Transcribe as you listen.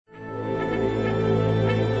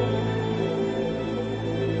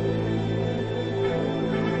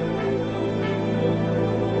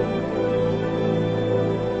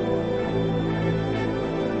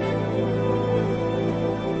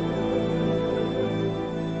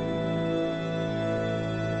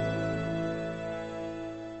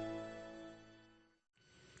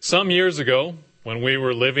Some years ago, when we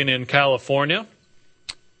were living in California,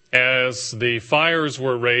 as the fires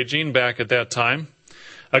were raging back at that time,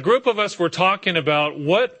 a group of us were talking about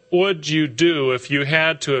what would you do if you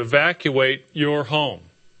had to evacuate your home?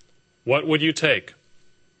 What would you take?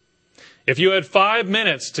 If you had 5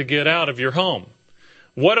 minutes to get out of your home,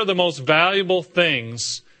 what are the most valuable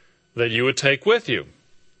things that you would take with you?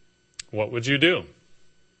 What would you do?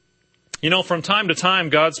 You know, from time to time,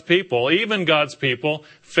 God's people, even God's people,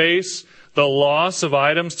 face the loss of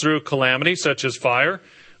items through calamity, such as fire,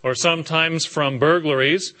 or sometimes from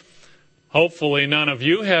burglaries. Hopefully none of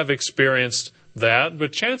you have experienced that,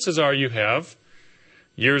 but chances are you have.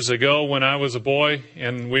 Years ago, when I was a boy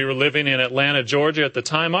and we were living in Atlanta, Georgia, at the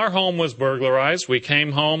time our home was burglarized. We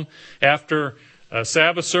came home after a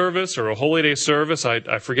Sabbath service or a Holy Day service,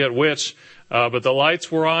 I forget which, but the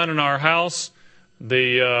lights were on in our house.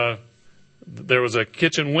 There was a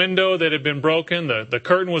kitchen window that had been broken. The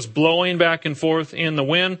curtain was blowing back and forth in the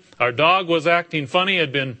wind. Our dog was acting funny,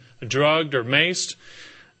 had been drugged or maced.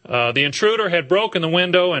 The intruder had broken the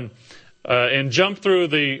window and jumped through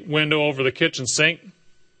the window over the kitchen sink.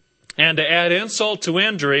 And to add insult to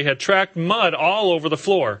injury, had tracked mud all over the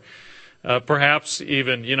floor. Perhaps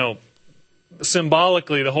even,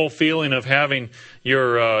 symbolically the whole feeling of having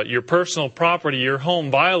your personal property, your home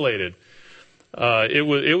violated.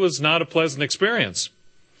 It was not a pleasant experience.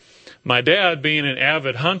 My dad, being an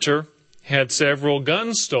avid hunter, had several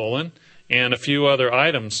guns stolen and a few other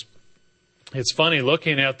items. It's funny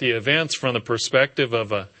looking at the events from the perspective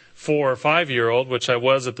of a 4 or 5-year-old, which I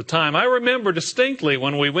was at the time. I remember distinctly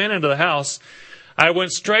when we went into the house, I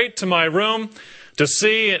went straight to my room to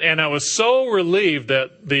see it, and I was so relieved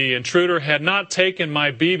that the intruder had not taken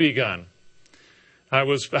my BB gun. I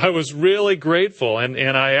was really grateful,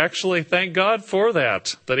 and I actually thank God for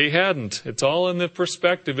that he hadn't. It's all in the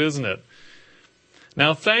perspective, isn't it?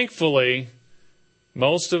 Now, thankfully,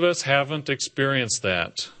 most of us haven't experienced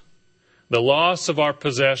that. The loss of our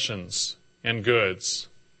possessions and goods.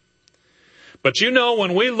 But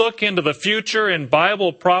when we look into the future in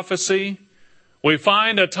Bible prophecy, we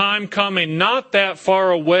find a time coming not that far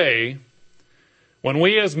away when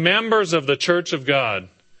we as members of the Church of God,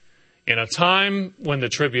 in a time when the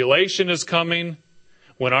tribulation is coming,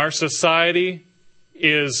 when our society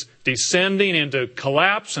is descending into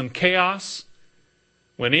collapse and chaos,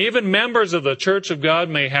 when even members of the Church of God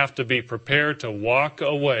may have to be prepared to walk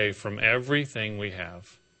away from everything we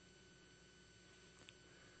have.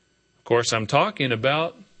 Of course, I'm talking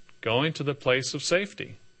about going to the place of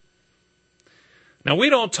safety. Now, we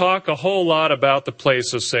don't talk a whole lot about the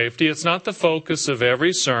place of safety. It's not the focus of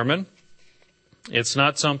every sermon. It's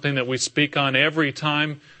not something that we speak on every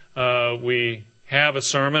time we have a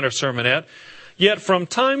sermon or sermonette. Yet from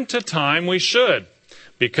time to time we should,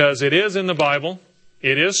 because it is in the Bible,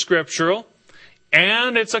 it is scriptural,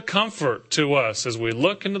 and it's a comfort to us as we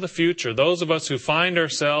look into the future, those of us who find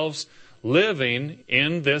ourselves living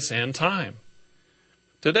in this end time.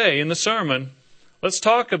 Today, in the sermon, let's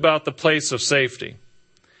talk about the place of safety.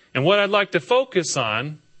 And what I'd like to focus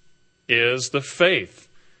on is the faith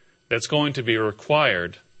that's going to be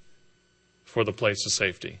required for the place of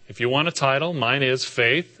safety. If you want a title, mine is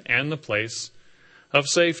Faith and the Place of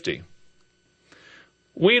Safety.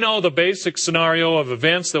 We know the basic scenario of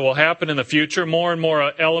events that will happen in the future. More and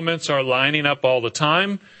more elements are lining up all the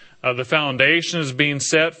time. The foundation is being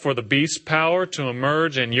set for the beast power to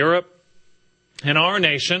emerge in Europe and our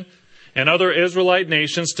nation and other Israelite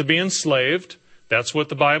nations to be enslaved. That's what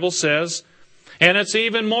the Bible says. And it's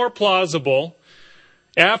even more plausible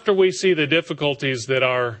after we see the difficulties that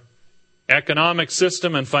our economic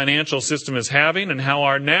system and financial system is having and how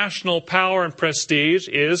our national power and prestige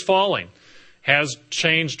is falling, has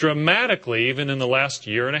changed dramatically even in the last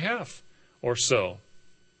year and a half or so.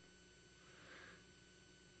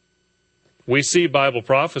 We see Bible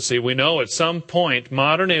prophecy. We know at some point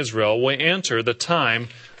modern Israel will enter the time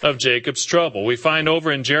of Jacob's trouble. We find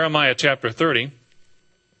over in Jeremiah chapter 30,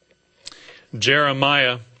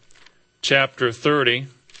 Jeremiah chapter 30,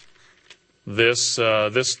 this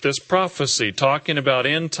prophecy talking about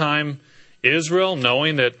end time Israel,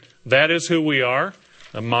 knowing that is who we are,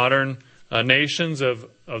 the modern nations of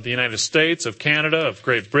the United States, of Canada, of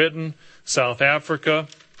Great Britain, South Africa,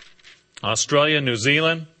 Australia, New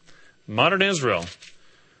Zealand, modern Israel,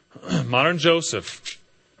 modern Joseph,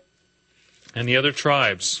 and the other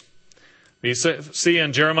tribes. We see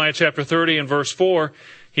in Jeremiah chapter 30 and verse 4,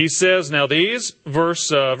 he says, now these, verse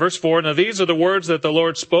 4, now these are the words that the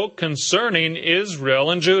Lord spoke concerning Israel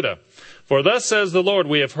and Judah. For thus says the Lord,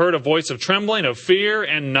 we have heard a voice of trembling, of fear,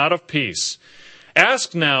 and not of peace.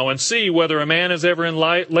 Ask now and see whether a man is ever in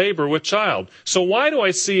labor with child. So why do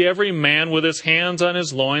I see every man with his hands on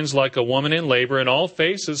his loins like a woman in labor, and all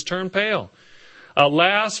faces turn pale?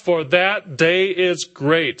 Alas, for that day is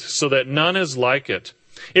great, so that none is like it.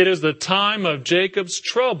 It is the time of Jacob's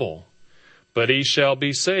trouble, but he shall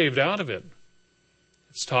be saved out of it.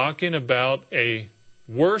 It's talking about a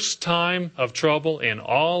worst time of trouble in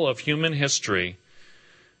all of human history.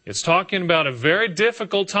 It's talking about a very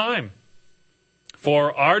difficult time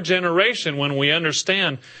for our generation when we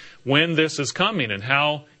understand when this is coming and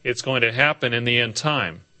how it's going to happen in the end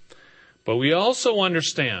time. But we also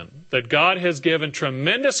understand that God has given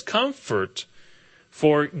tremendous comfort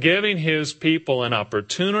for giving His people an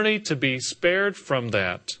opportunity to be spared from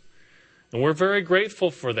that. And we're very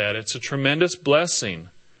grateful for that. It's a tremendous blessing.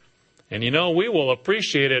 And we will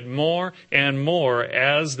appreciate it more and more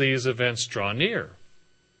as these events draw near.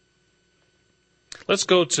 Let's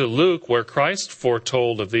go to Luke, where Christ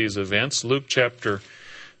foretold of these events. Luke chapter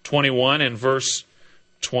 21 and verse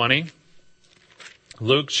 20.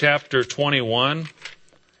 Luke chapter 21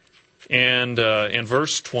 and in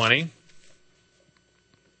verse 20,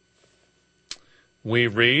 we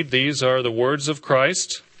read, these are the words of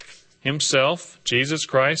Christ Himself, Jesus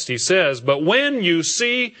Christ. He says, "But when you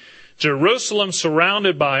see Jerusalem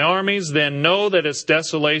surrounded by armies, then know that its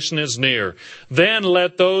desolation is near. Then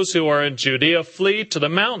let those who are in Judea flee to the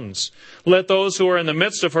mountains. Let those who are in the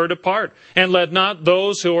midst of her depart, and let not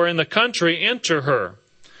those who are in the country enter her.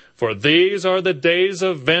 For these are the days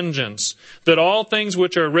of vengeance, that all things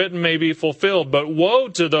which are written may be fulfilled. But woe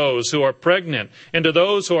to those who are pregnant, and to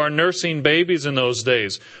those who are nursing babies in those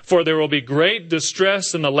days. For there will be great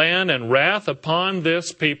distress in the land, and wrath upon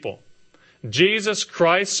this people." Jesus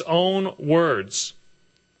Christ's own words,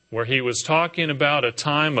 where He was talking about a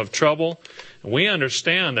time of trouble. We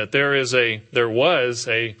understand that there was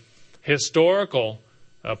a historical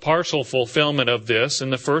partial fulfillment of this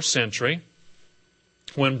in the first century,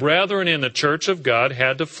 when brethren in the church of God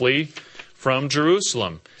had to flee from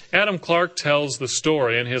Jerusalem. Adam Clarke tells the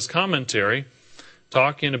story in his commentary,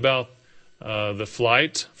 talking about the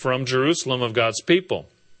flight from Jerusalem of God's people.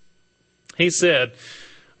 He said,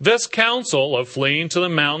 "This counsel of fleeing to the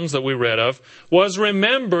mountains that we read of was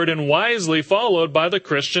remembered and wisely followed by the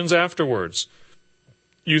Christians afterwards.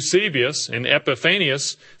 Eusebius and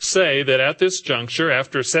Epiphanius say that at this juncture,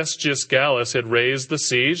 after Cestius Gallus had raised the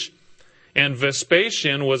siege, and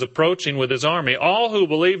Vespasian was approaching with his army, all who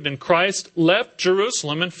believed in Christ left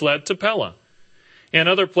Jerusalem and fled to Pella and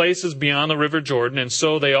other places beyond the river Jordan, and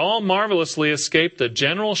so they all marvelously escaped the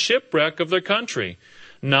general shipwreck of their country.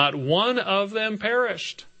 Not one of them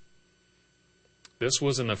perished." This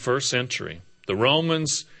was in the first century. The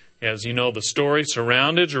Romans, as you know the story,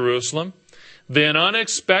 surrounded Jerusalem, then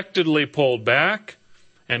unexpectedly pulled back,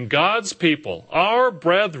 and God's people, our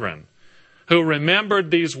brethren, who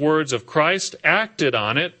remembered these words of Christ, acted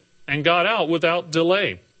on it and got out without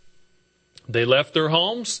delay. They left their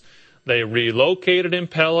homes. They relocated in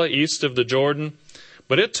Pella, east of the Jordan.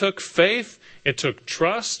 But it took faith, it took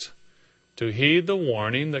trust to heed the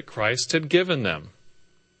warning that Christ had given them.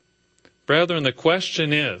 Brethren, the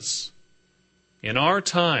question is, in our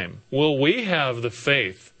time, will we have the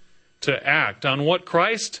faith to act on what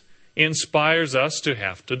Christ inspires us to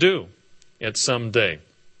have to do at some day?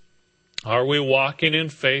 Are we walking in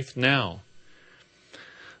faith now?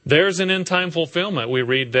 There's an end-time fulfillment. We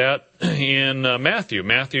read that in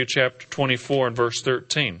Matthew chapter 24 and verse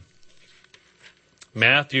 13.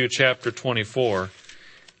 Matthew chapter 24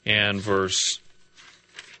 and verse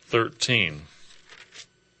 13.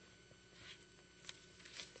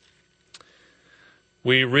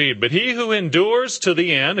 We read, "But he who endures to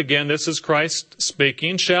the end," again this is Christ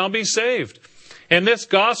speaking, "shall be saved. And this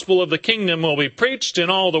gospel of the kingdom will be preached in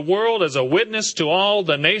all the world as a witness to all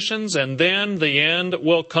the nations, and then the end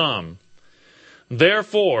will come.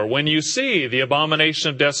 Therefore, when you see the abomination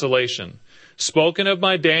of desolation, spoken of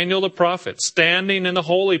by Daniel the prophet, standing in the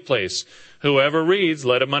holy place, whoever reads,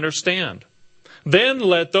 let him understand. Then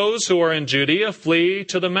let those who are in Judea flee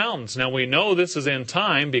to the mountains." Now we know this is in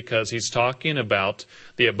time because he's talking about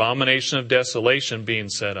the abomination of desolation being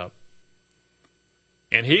set up.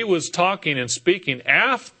 And he was talking and speaking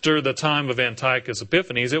after the time of Antiochus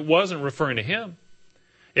Epiphanes. It wasn't referring to him.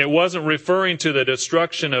 It wasn't referring to the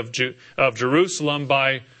destruction of Jerusalem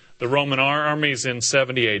by the Roman armies in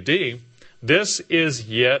 70 AD. This is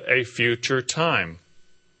yet a future time.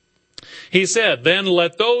 He said, "Then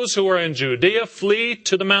let those who are in Judea flee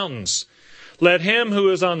to the mountains. Let him who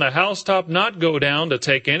is on the housetop not go down to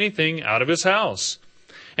take anything out of his house.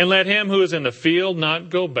 And let him who is in the field not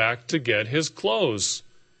go back to get his clothes.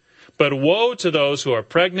 But woe to those who are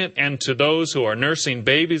pregnant and to those who are nursing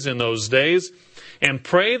babies in those days, and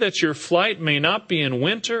pray that your flight may not be in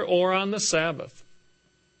winter or on the Sabbath.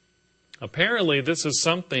 Apparently, this is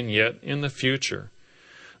something yet in the future.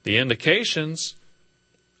 The indications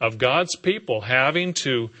of God's people having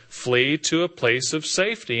to flee to a place of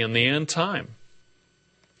safety in the end time.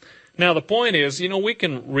 Now, the point is, we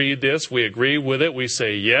can read this, we agree with it, we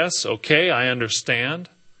say, yes, okay, I understand.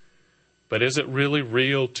 But is it really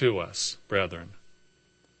real to us, brethren?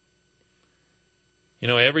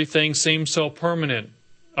 Everything seems so permanent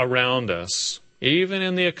around us, even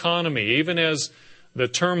in the economy, even as the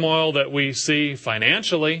turmoil that we see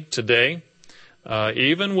financially today,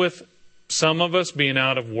 even with some of us being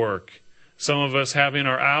out of work, some of us having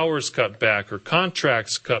our hours cut back or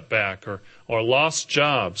contracts cut back or lost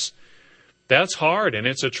jobs. That's hard and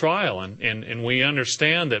it's a trial, and we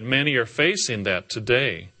understand that many are facing that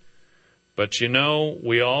today. But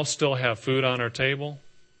we all still have food on our table.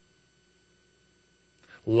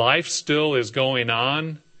 Life still is going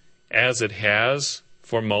on as it has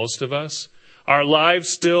for most of us. Our lives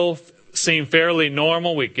still seem fairly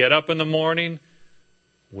normal. We get up in the morning,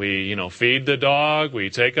 we, feed the dog,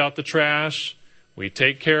 we take out the trash, we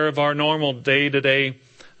take care of our normal day-to-day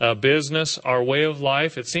business, our way of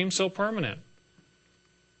life. It seems so permanent.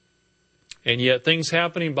 And yet things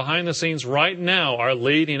happening behind the scenes right now are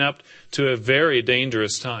leading up to a very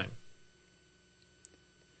dangerous time.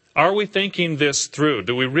 Are we thinking this through?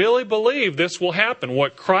 Do we really believe this will happen?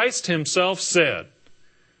 What Christ himself said,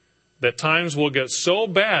 that times will get so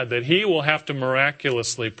bad that he will have to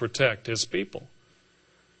miraculously protect his people.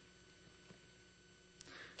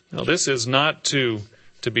 This is not to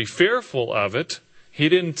be fearful of it. He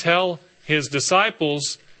didn't tell his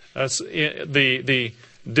disciples the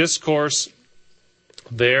discourse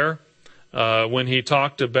there when he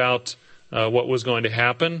talked about what was going to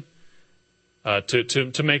happen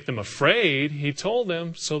to make them afraid. He told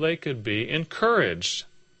them so they could be encouraged.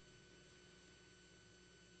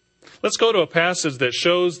 Let's go to a passage that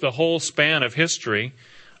shows the whole span of history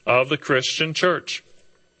of the Christian church.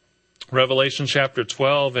 Revelation chapter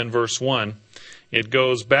 12 and verse 1. It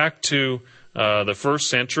goes back to the first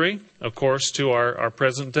century, of course, to our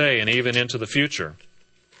present day and even into the future.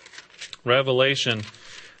 Revelation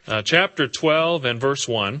chapter 12 and verse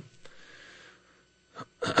 1.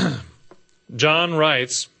 John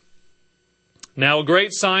writes, "Now a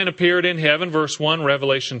great sign appeared in heaven," verse 1,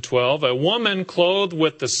 Revelation 12, "a woman clothed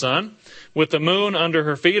with the sun, with the moon under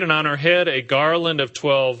her feet, and on her head a garland of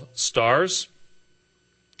 12 stars."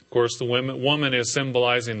 Of course, the woman is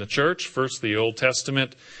symbolizing the church, first the Old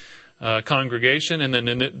Testament congregation, and then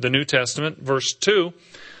the New Testament. Verse 2,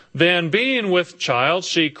 "Then being with child,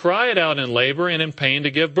 she cried out in labor and in pain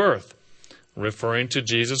to give birth," referring to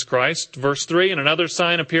Jesus Christ. Verse 3, "And another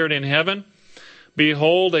sign appeared in heaven.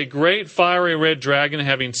 Behold, a great fiery red dragon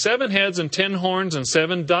having 7 heads and 10 horns and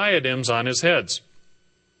 7 diadems on his heads."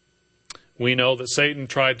 We know that Satan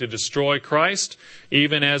tried to destroy Christ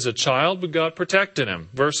even as a child, but God protected him.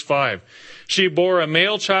 Verse 5, "She bore a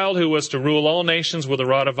male child who was to rule all nations with a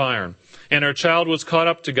rod of iron. And her child was caught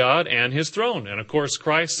up to God and his throne." And of course,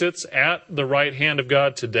 Christ sits at the right hand of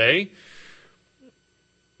God today.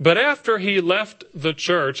 But after he left the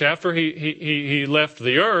church, after he left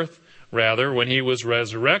the earth, rather, when he was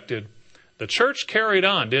resurrected, the church carried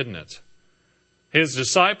on, didn't it? His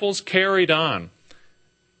disciples carried on.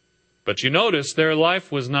 But you notice their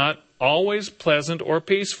life was not always pleasant or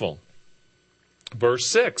peaceful. Verse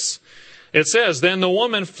 6, it says, "Then the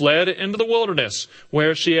woman fled into the wilderness,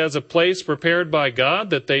 where she has a place prepared by God,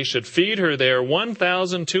 that they should feed her there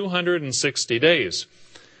 1,260 days.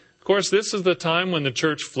 Of course, this is the time when the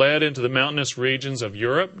church fled into the mountainous regions of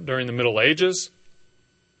Europe during the Middle Ages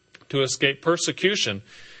to escape persecution,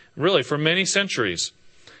 really for many centuries.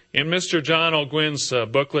 In Mr. John Ogwyn's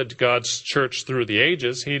booklet, God's Church Through the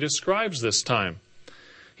Ages, he describes this time.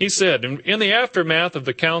 He said, "In the aftermath of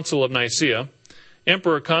the Council of Nicaea,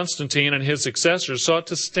 Emperor Constantine and his successors sought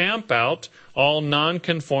to stamp out all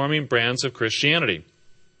non-conforming brands of Christianity.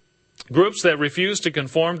 Groups that refused to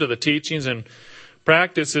conform to the teachings and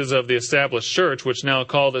practices of the established church, which now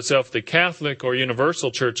called itself the Catholic or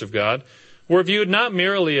Universal Church of God, were viewed not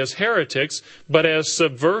merely as heretics, but as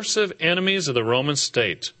subversive enemies of the Roman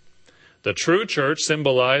state. The true church,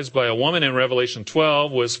 symbolized by a woman in Revelation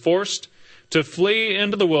 12, was forced to flee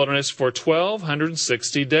into the wilderness for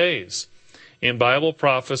 1,260 days. In Bible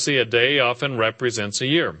prophecy, a day often represents a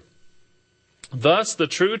year. Thus, the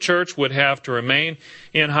true church would have to remain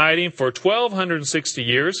in hiding for 1,260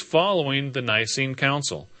 years following the Nicene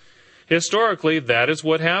Council. Historically, that is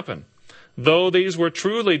what happened. Though these were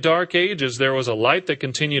truly dark ages, there was a light that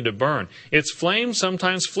continued to burn. Its flame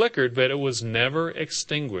sometimes flickered, but it was never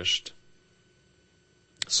extinguished.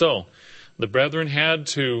 So, the brethren had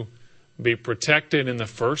to be protected in the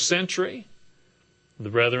first century. The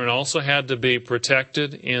brethren also had to be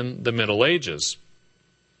protected in the Middle Ages.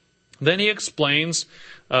 Then he explains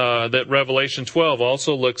that Revelation 12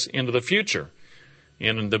 also looks into the future.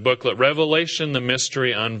 In the booklet Revelation, the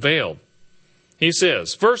Mystery Unveiled. He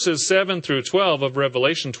says, verses 7 through 12 of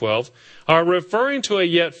Revelation 12 are referring to a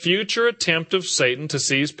yet future attempt of Satan to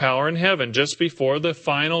seize power in heaven just before the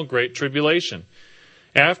final great tribulation.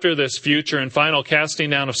 After this future and final casting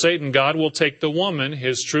down of Satan, God will take the woman,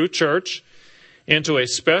 his true church, into a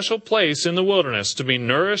special place in the wilderness to be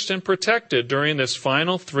nourished and protected during this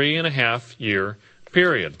final 3.5-year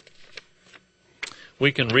period.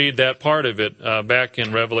 We can read that part of it back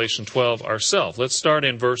in Revelation 12 ourselves. Let's start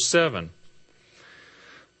in verse 7.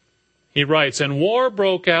 He writes, "And war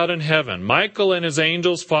broke out in heaven. Michael and his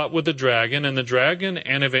angels fought with the dragon, and the dragon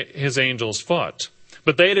and his angels fought.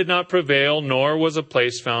 But they did not prevail, nor was a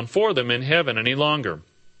place found for them in heaven any longer.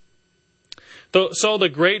 So the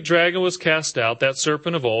great dragon was cast out, that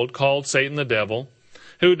serpent of old, called Satan the devil,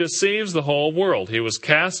 who deceives the whole world. He was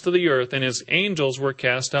cast to the earth, and his angels were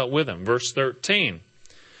cast out with him." Verse 13.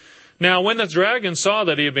 "Now when the dragon saw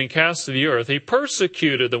that he had been cast to the earth, he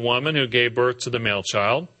persecuted the woman who gave birth to the male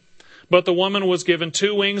child. But the woman was given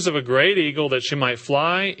 2 wings of a great eagle, that she might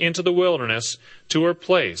fly into the wilderness to her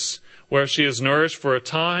place, where she is nourished for a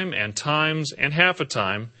time and times and half a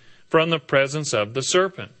time from the presence of the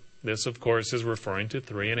serpent." This, of course, is referring to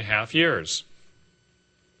 3.5 years.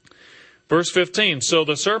 Verse 15, "So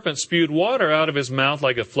the serpent spewed water out of his mouth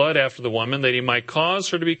like a flood after the woman, that he might cause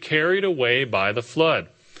her to be carried away by the flood.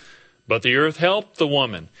 But the earth helped the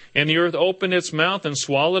woman, and the earth opened its mouth and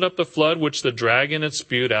swallowed up the flood which the dragon had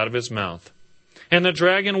spewed out of his mouth. And the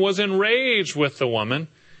dragon was enraged with the woman,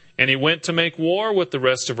 and he went to make war with the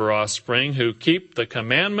rest of her offspring, who keep the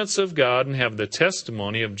commandments of God and have the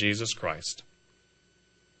testimony of Jesus Christ."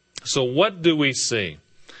 So what do we see?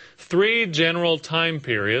 3 general time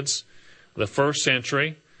periods: the first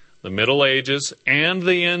century, the Middle Ages, and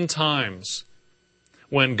the end times,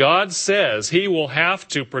 when God says He will have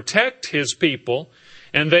to protect His people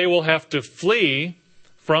and they will have to flee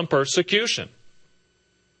from persecution.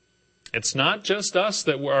 It's not just us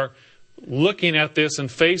that are looking at this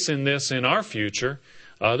and facing this in our future.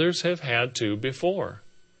 Others have had to before.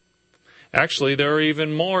 Actually, there are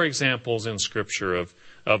even more examples in Scripture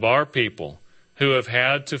of our people who have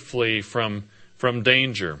had to flee from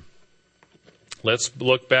danger. Let's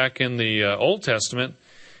look back in the Old Testament.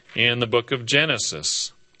 In the book of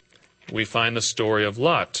Genesis, we find the story of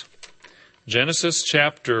Lot. Genesis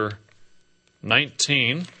chapter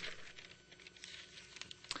 19.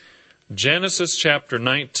 Genesis chapter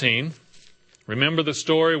 19. Remember the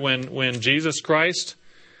story when Jesus Christ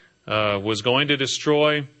was going to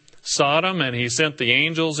destroy Sodom, and He sent the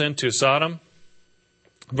angels into Sodom?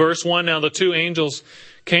 Verse 1, "Now the 2 angels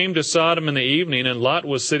came to Sodom in the evening, and Lot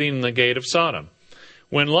was sitting in the gate of Sodom.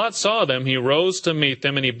 When Lot saw them, he rose to meet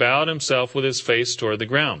them, and he bowed himself with his face toward the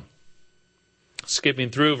ground." Skipping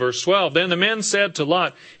through verse 12, "Then the men said to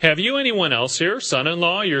Lot, 'Have you anyone else here,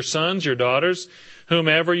 son-in-law, your sons, your daughters,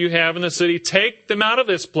 whomever you have in the city? Take them out of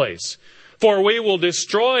this place. For we will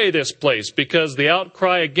destroy this place, because the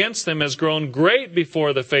outcry against them has grown great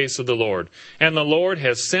before the face of the Lord, and the Lord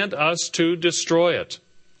has sent us to destroy it.'"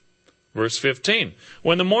 Verse 15,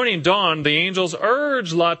 "When the morning dawned, the angels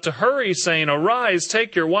urged Lot to hurry, saying, 'Arise,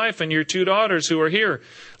 take your wife and your 2 daughters who are here,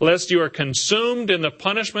 lest you are consumed in the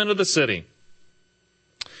punishment of the city.'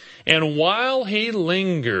 And while he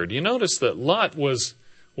lingered," you notice that Lot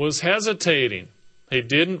was hesitating. He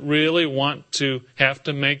didn't really want to have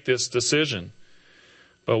to make this decision.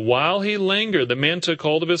 "But while he lingered, the men took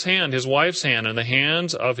hold of his hand, his wife's hand, and the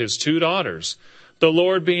hands of his 2 daughters, the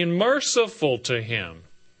Lord being merciful to him."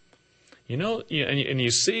 You know, and you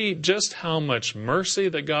see just how much mercy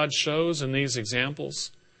that God shows in these examples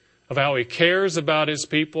of how He cares about His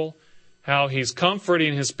people, how He's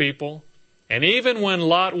comforting His people. And even when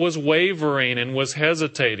Lot was wavering and was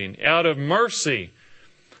hesitating, out of mercy,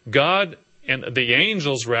 God, and the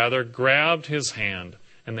angels rather, grabbed his hand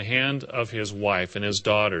and the hand of his wife and his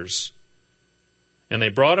daughters. And they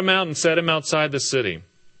brought him out and set him outside the city.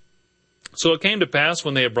 So it came to pass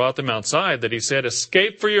when they had brought them outside that he said,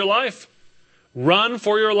 "Escape for your life. Run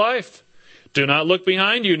for your life. Do not look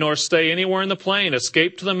behind you, nor stay anywhere in the plain.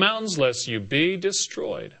 Escape to the mountains, lest you be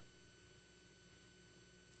destroyed."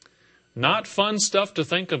 Not fun stuff to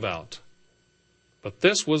think about. But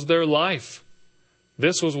this was their life.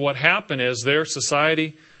 This was what happened as their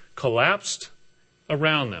society collapsed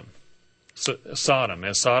around them. Sodom,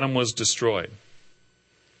 as Sodom was destroyed.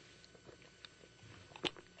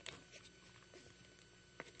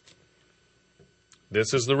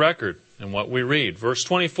 This is the record and what we read. Verse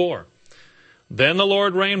 24. Then the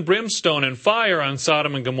Lord rained brimstone and fire on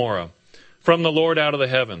Sodom and Gomorrah from the Lord out of the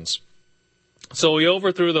heavens. So he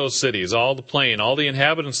overthrew those cities, all the plain, all the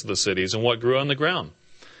inhabitants of the cities, and what grew on the ground.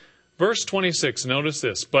 Verse 26, notice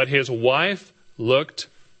this. But his wife looked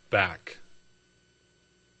back.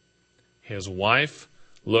 His wife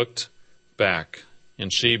looked back,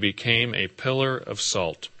 and she became a pillar of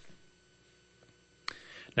salt.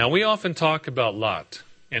 Now, we often talk about Lot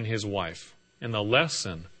and his wife and the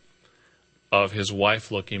lesson of his wife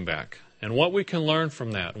looking back and what we can learn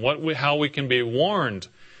from that, how we can be warned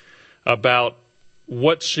about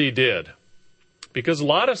what she did. Because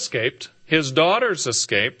Lot escaped, his daughters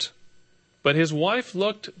escaped, but his wife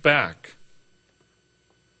looked back.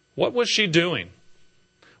 What was she doing?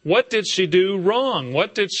 What did she do wrong?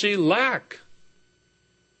 What did she lack?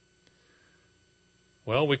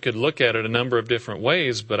 Well, we could look at it a number of different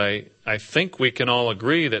ways, but I think we can all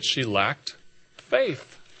agree that she lacked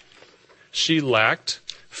faith. She lacked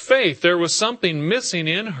faith. There was something missing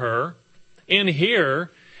in her, in here,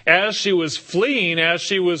 as she was fleeing, as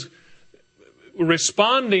she was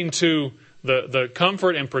responding to the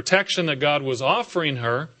comfort and protection that God was offering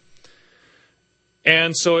her.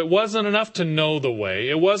 And so it wasn't enough to know the way.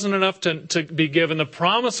 It wasn't enough to be given the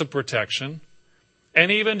promise of protection and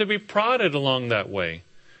even to be prodded along that way.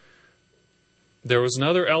 There was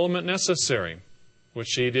another element necessary, which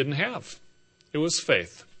she didn't have. It was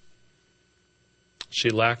faith. She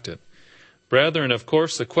lacked it. Brethren, of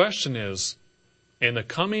course, the question is, in the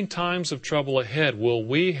coming times of trouble ahead, will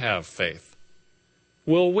we have faith?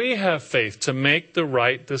 Will we have faith to make the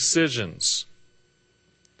right decisions?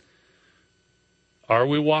 Are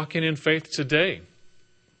we walking in faith today?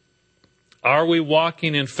 Are we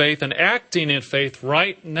walking in faith and acting in faith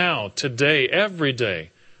right now, today, every day?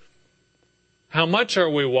 How much are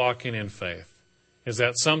we walking in faith? Is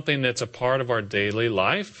that something that's a part of our daily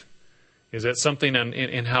life? Is that something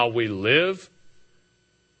in how we live?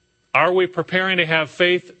 Are we preparing to have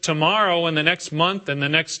faith tomorrow and the next month and the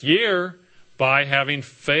next year by having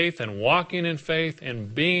faith and walking in faith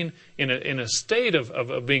and being in a state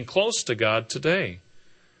of being close to God today?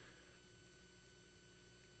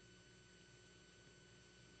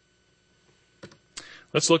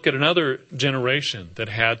 Let's look at another generation that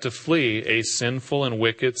had to flee a sinful and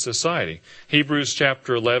wicked society. Hebrews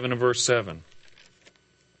chapter 11 and verse 7.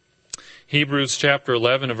 Hebrews chapter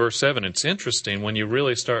 11 and verse 7. It's interesting when you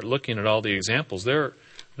really start looking at all the examples. There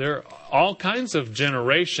are all kinds of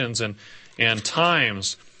generations and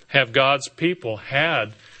times have God's people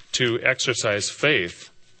had to exercise faith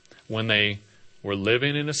when they were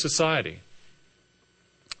living in a society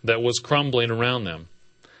that was crumbling around them.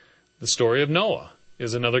 The story of Noah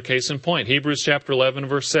is another case in point. Hebrews chapter 11,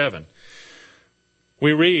 verse 7.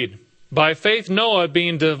 We read, By faith Noah,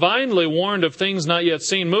 being divinely warned of things not yet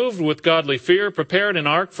seen, moved with godly fear, prepared an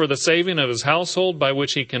ark for the saving of his household, by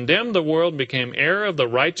which he condemned the world, became heir of the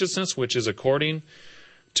righteousness which is according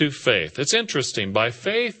to faith. It's interesting. By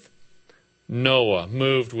faith, Noah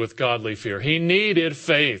moved with godly fear. He needed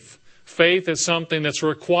faith. Faith is something that's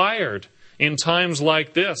required in times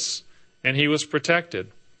like this, and he was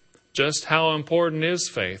protected. Just how important is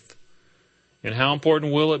faith? And how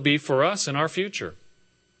important will it be for us in our future?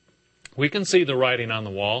 We can see the writing on the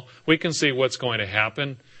wall. We can see what's going to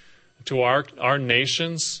happen to our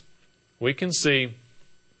nations. We can see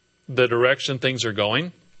the direction things are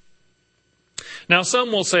going. Now,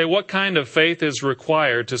 some will say, what kind of faith is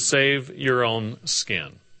required to save your own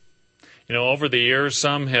skin? You know, over the years,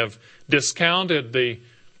 some have discounted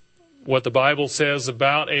what the Bible says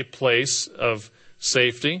about a place of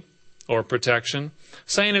safety or protection,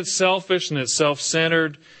 saying it's selfish and it's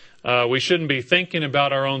self-centered. We shouldn't be thinking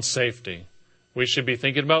about our own safety. We should be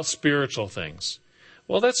thinking about spiritual things.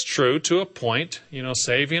 Well, that's true to a point. You know,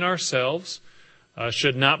 saving ourselves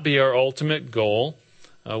should not be our ultimate goal.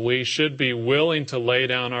 We should be willing to lay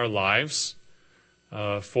down our lives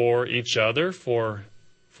for each other, for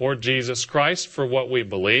Jesus Christ, for what we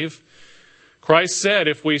believe. Christ said,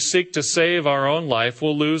 if we seek to save our own life,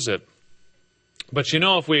 we'll lose it. But you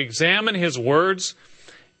know, if we examine his words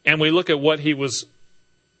and we look at what he was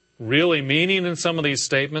really meaning in some of these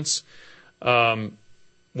statements,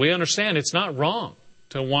 we understand it's not wrong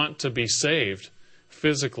to want to be saved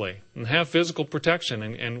physically and have physical protection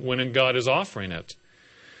and when God is offering it.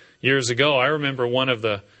 Years ago, I remember one of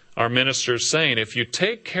our ministers saying, if you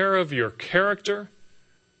take care of your character,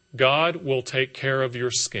 God will take care of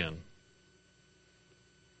your skin.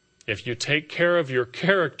 If you take care of your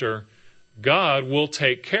character, God will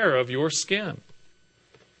take care of your skin.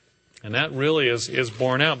 And that really is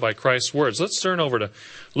borne out by Christ's words. Let's turn over to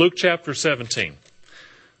Luke chapter 17.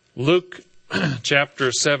 Luke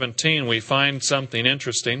chapter 17, we find something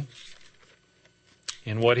interesting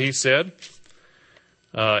in what he said.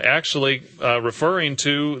 Referring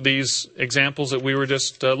to these examples that we were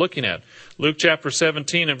just looking at. Luke chapter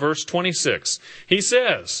 17 and verse 26. He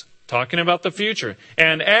says, talking about the future,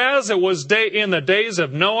 "And as it was in the days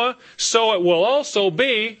of Noah, so it will also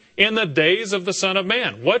be in the days of the Son of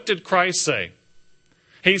Man." What did Christ say?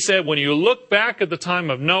 He said, when you look back at the time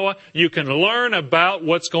of Noah, you can learn about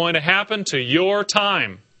what's going to happen to your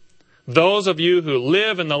time. Those of you who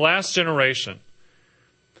live in the last generation.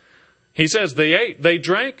 He says, they ate, they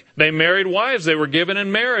drank, they married wives, they were given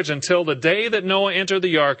in marriage until the day that Noah entered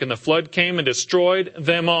the ark and the flood came and destroyed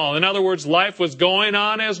them all. In other words, life was going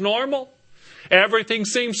on as normal. Everything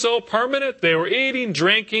seemed so permanent. They were eating,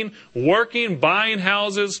 drinking, working, buying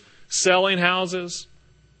houses, selling houses,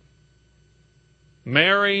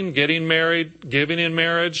 marrying, getting married, giving in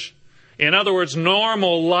marriage. In other words,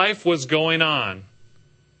 normal life was going on.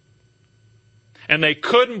 And they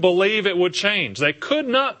couldn't believe it would change. They could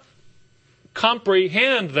not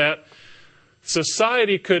comprehend that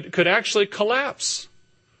society could actually collapse,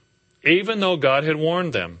 even though God had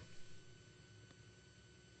warned them.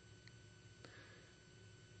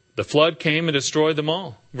 The flood came and destroyed them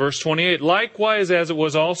all. Verse 28, "Likewise as it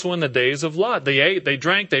was also in the days of Lot. They ate, they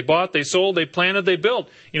drank, they bought, they sold, they planted, they built."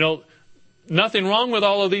 Nothing wrong with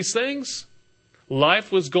all of these things.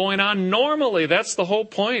 Life was going on normally. That's the whole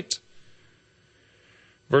point.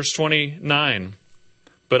 Verse 29,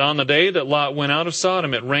 "But on the day that Lot went out of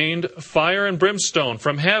Sodom, it rained fire and brimstone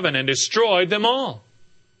from heaven and destroyed them all."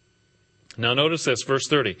 Now notice this, verse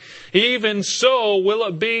 30. "Even so will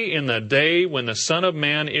it be in the day when the Son of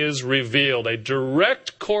Man is revealed." A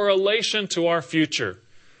direct correlation to our future.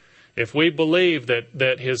 If we believe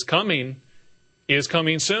that His coming is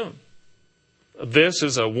coming soon. This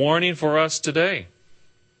is a warning for us today.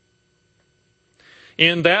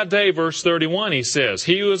 "In that day," verse 31, he says,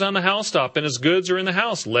 "He who is on the housetop and his goods are in the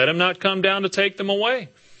house, let him not come down to take them away."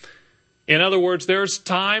 In other words, there's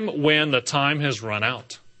time when the time has run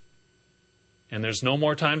out. And there's no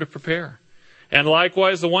more time to prepare. "And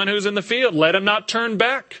likewise, the one who's in the field, let him not turn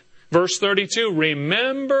back." Verse 32,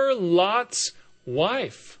 "Remember Lot's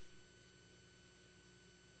wife."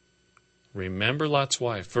 Remember Lot's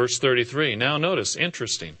wife. Verse 33, now notice,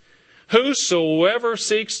 interesting. "Whosoever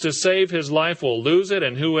seeks to save his life will lose it,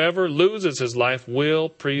 and whoever loses his life will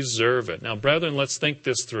preserve it." Now, brethren, let's think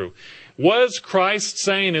this through. Was Christ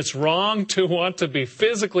saying it's wrong to want to be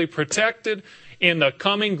physically protected in the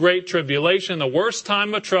coming great tribulation, the worst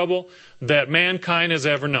time of trouble that mankind has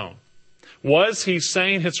ever known? Was he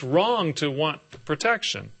saying it's wrong to want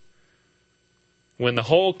protection? When the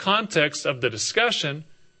whole context of the discussion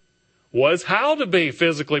was how to be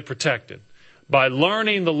physically protected. By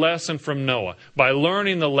learning the lesson from Noah. By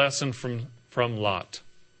learning the lesson from Lot.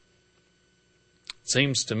 It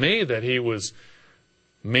seems to me that he was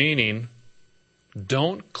meaning,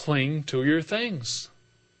 don't cling to your things.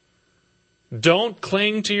 Don't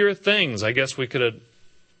cling to your things. I guess we could have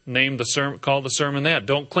named the sermon, called the sermon that.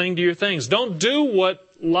 Don't cling to your things. Don't do what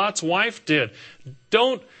Lot's wife did.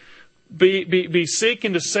 Don't be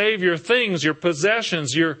seeking to save your things, your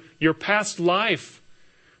possessions, your past life.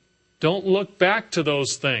 Don't look back to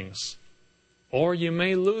those things, or you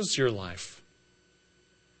may lose your life.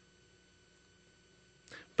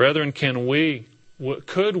 Brethren, could we,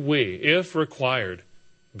 if required,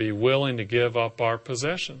 be willing to give up our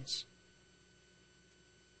possessions?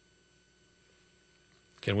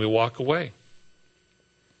 Can we walk away?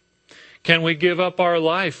 Can we give up our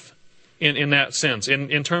life in that sense,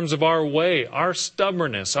 in terms of our way, our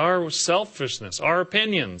stubbornness, our selfishness, our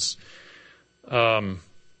opinions?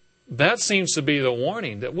 That seems to be the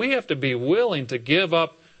warning, that we have to be willing to give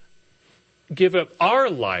up our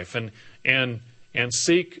life and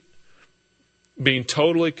seek being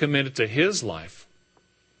totally committed to His life.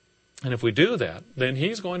 And if we do that, then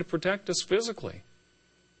He's going to protect us physically.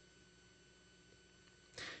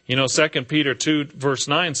 2 Peter 2 verse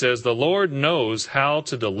 9 says, "The Lord knows how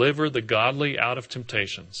to deliver the godly out of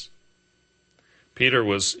temptations." Peter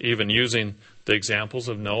was even using the examples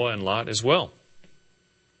of Noah and Lot as well.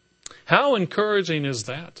 How encouraging is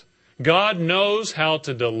that? God knows how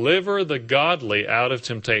to deliver the godly out of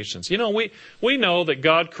temptations. We know that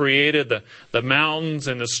God created the mountains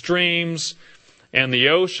and the streams and the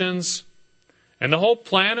oceans and the whole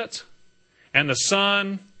planet and the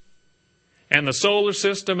sun and the solar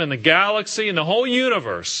system and the galaxy and the whole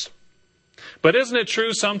universe. But isn't it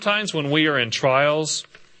true sometimes when we are in trials,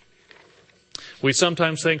 we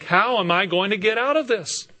sometimes think, how am I going to get out of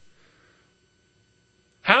this?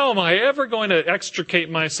 How am I ever going to extricate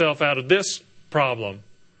myself out of this problem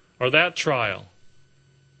or that trial?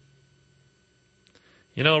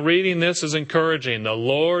 You know, reading this is encouraging. The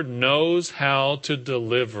Lord knows how to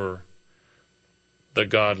deliver the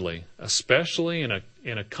godly, especially in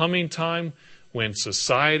a coming time when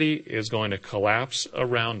society is going to collapse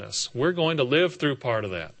around us. We're going to live through part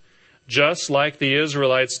of that, just like the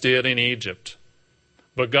Israelites did in Egypt.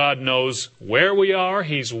 But God knows where we are.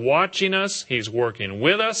 He's watching us. He's working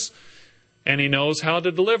with us. And He knows how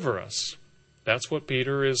to deliver us. That's what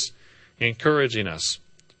Peter is encouraging us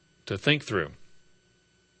to think through.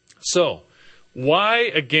 So, why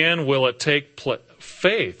again will it take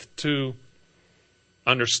faith to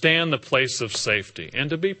understand the place of safety and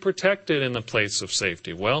to be protected in the place of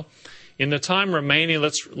safety? Well, in the time remaining,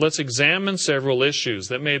 let's examine several issues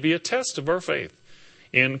that may be a test of our faith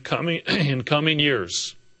in coming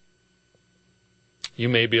years. You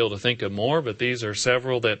may be able to think of more, but these are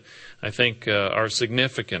several that I think are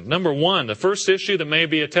significant. Number one, the first issue that may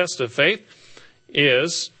be a test of faith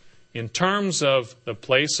is, in terms of the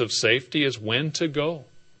place of safety, is when to go.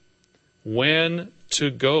 When to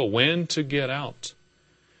go, when to get out.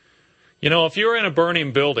 You know, if you're in a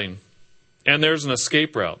burning building and there's an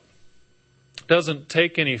escape route, it doesn't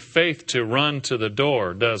take any faith to run to the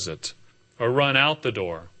door, does it? Or run out the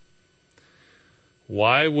door.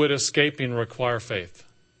 Why would escaping require faith?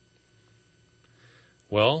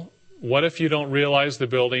 Well, what if you don't realize the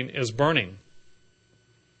building is burning?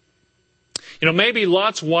 You know, maybe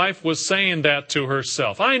Lot's wife was saying that to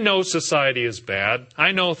herself. I know society is bad.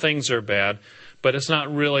 I know things are bad, but it's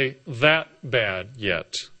not really that bad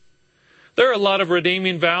yet. There are a lot of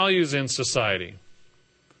redeeming values in society.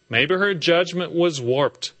 Maybe her judgment was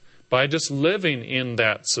warped by just living in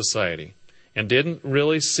that society and didn't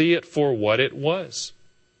really see it for what it was.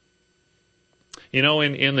 You know,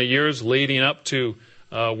 in the years leading up to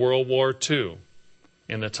World War II,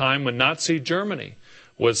 in the time when Nazi Germany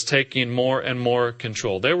was taking more and more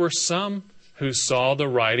control, there were some who saw the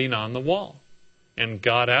writing on the wall and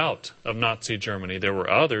got out of Nazi Germany. There were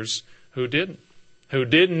others who didn't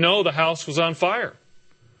know the house was on fire.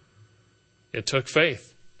 It took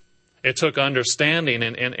faith. It took understanding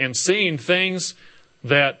and seeing things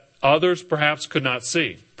that others perhaps could not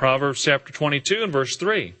see. Proverbs chapter 22 and verse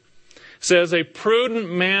 3 says, a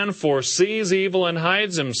prudent man foresees evil and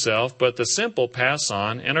hides himself, but the simple pass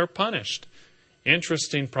on and are punished.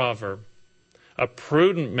 Interesting proverb. A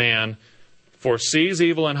prudent man foresees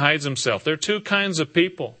evil and hides himself. There are two kinds of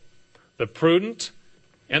people, the prudent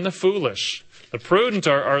and the foolish. The prudent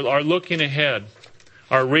are looking ahead,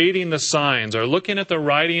 are reading the signs, are looking at the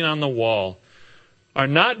writing on the wall, are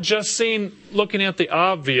not just looking at the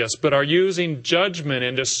obvious, but are using judgment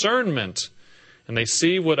and discernment, and they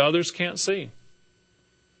see what others can't see.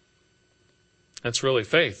 That's really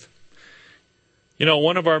faith. You know,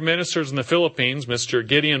 one of our ministers in the Philippines, Mr.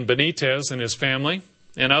 Gideon Benitez and his family,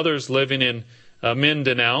 and others living in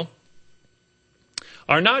Mindanao,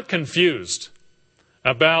 are not confused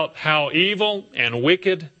about how evil and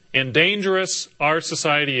wicked and dangerous our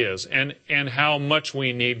society is and how much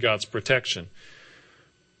we need God's protection.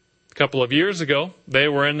 A couple of years ago, they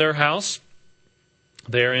were in their house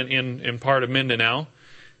there in part of Mindanao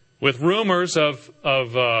with rumors of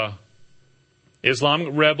Islamic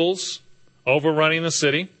rebels overrunning the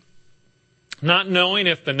city, not knowing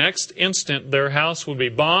if the next instant their house would be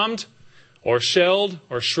bombed or shelled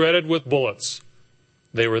or shredded with bullets.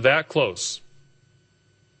 They were that close.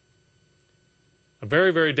 A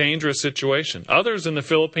very, very dangerous situation. Others in the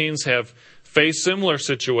Philippines have faced similar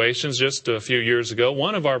situations just a few years ago.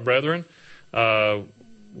 One of our brethren,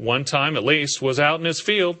 one time at least, was out in his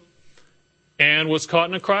field and was caught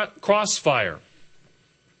in a crossfire.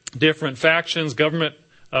 Different factions, government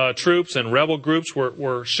troops and rebel groups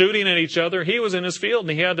were shooting at each other. He was in his field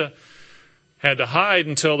and he had to hide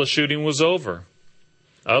until the shooting was over.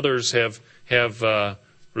 Others have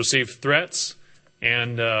received threats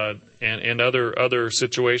and other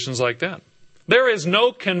situations like that. There is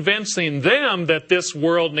no convincing them that this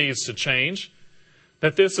world needs to change,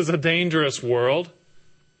 that this is a dangerous world,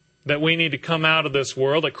 that we need to come out of this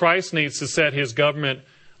world, that Christ needs to set His government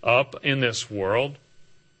up in this world.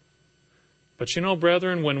 But you know,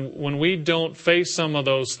 brethren, when we don't face some of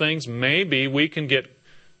those things, maybe we can get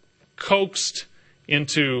coaxed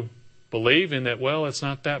into believing that, well, it's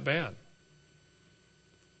not that bad.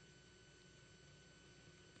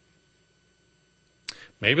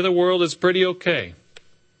 Maybe the world is pretty okay.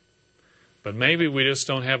 But maybe we just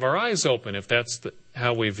don't have our eyes open if that's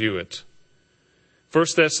how we view it. 1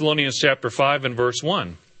 Thessalonians chapter 5 and verse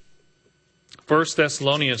 1. 1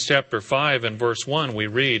 Thessalonians chapter 5 and verse 1, we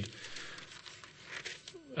read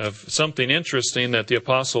of something interesting that the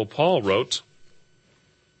Apostle Paul wrote.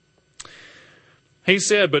 He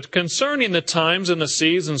said, "But concerning the times and the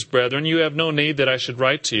seasons, brethren, you have no need that I should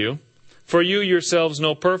write to you. For you yourselves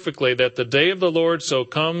know perfectly that the day of the Lord so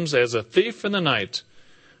comes as a thief in the night.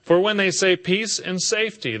 For when they say peace and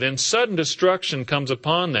safety, then sudden destruction comes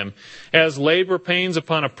upon them, as labor pains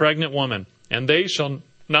upon a pregnant woman, and they shall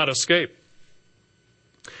not escape.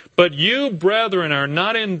 But you, brethren, are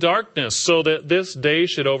not in darkness, so that this day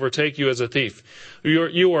should overtake you as a thief.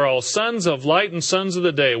 You are all sons of light and sons of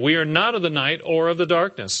the day. We are not of the night or of the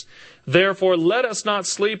darkness. Therefore, let us not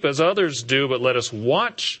sleep as others do, but let us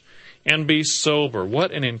watch and be sober."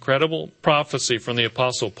 What an incredible prophecy from the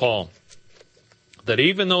Apostle Paul. That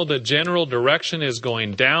even though the general direction is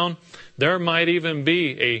going down, there might even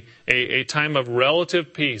be a time of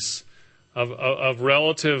relative peace, of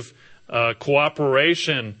relative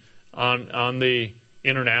cooperation on the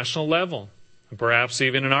international level, perhaps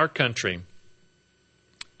even in our country.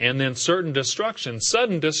 And then sudden destructions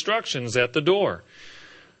at the door.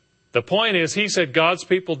 The point is, he said God's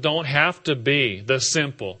people don't have to be the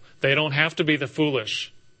simple. They don't have to be the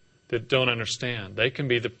foolish that don't understand. They can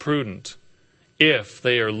be the prudent if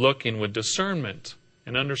they are looking with discernment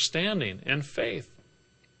and understanding and faith,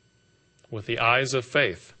 with the eyes of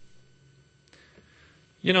faith.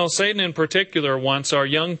 You know, Satan in particular wants our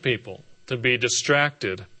young people to be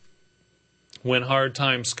distracted when hard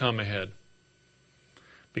times come ahead.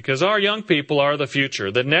 Because our young people are the future,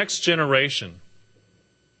 the next generation.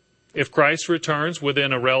 If Christ returns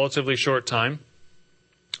within a relatively short time,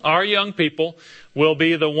 our young people will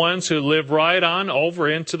be the ones who live right on over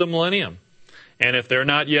into the millennium. And if they're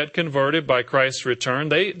not yet converted by Christ's return,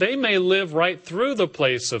 they may live right through the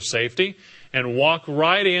place of safety and walk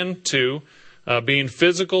right into being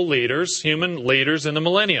physical leaders, human leaders in the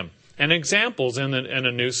millennium, and examples in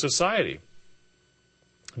a new society.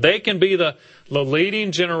 They can be the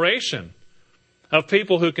leading generation of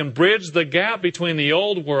people who can bridge the gap between the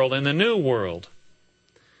old world and the new world.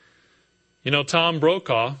 You know, Tom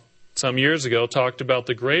Brokaw, some years ago, talked about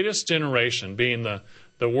the greatest generation being the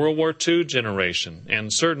World War II generation.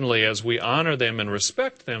 And certainly as we honor them and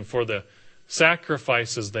respect them for the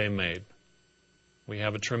sacrifices they made, we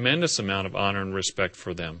have a tremendous amount of honor and respect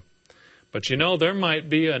for them. But you know, there might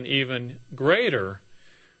be an even greater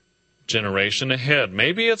generation ahead.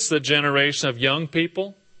 Maybe it's the generation of young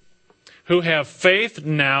people who have faith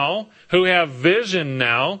now, who have vision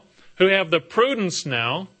now, who have the prudence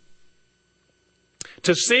now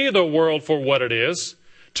to see the world for what it is,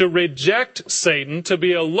 to reject Satan, to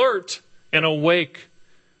be alert and awake,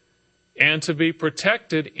 and to be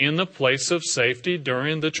protected in the place of safety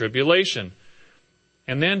during the tribulation.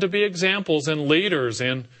 And then to be examples and leaders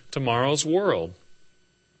in tomorrow's world.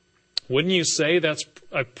 Wouldn't you say that's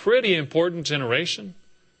a pretty important generation?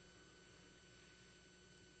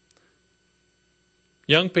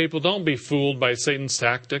 Young people, don't be fooled by Satan's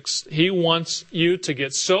tactics. He wants you to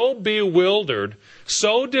get so bewildered,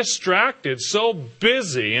 so distracted, so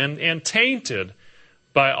busy and tainted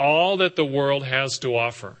by all that the world has to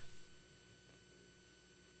offer,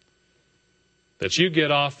 that you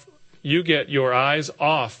get your eyes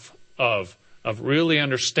off of really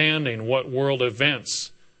understanding what world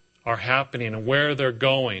events are happening and where they're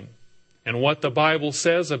going and what the Bible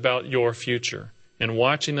says about your future and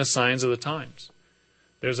watching the signs of the times.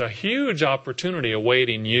 There's a huge opportunity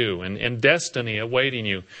awaiting you and destiny awaiting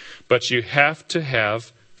you, but you have to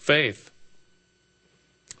have faith.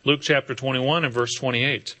 Luke chapter 21 and verse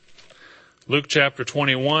 28. Luke chapter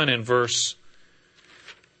 21 and verse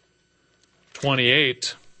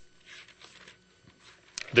 28.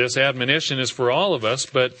 This admonition is for all of us,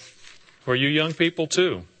 but for you young people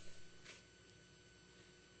too.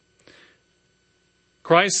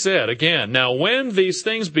 Christ said, again, "Now when these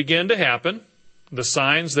things begin to happen," the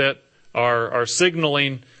signs that are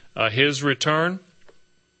signaling His return,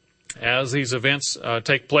 as these events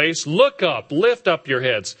take place, "Look up, lift up your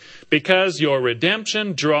heads, because your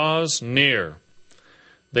redemption draws near."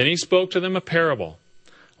 Then He spoke to them a parable.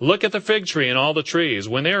 "Look at the fig tree and all the trees.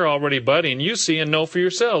 When they are already budding, you see and know for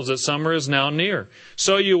yourselves that summer is now near.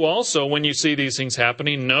 So you also, when you see these things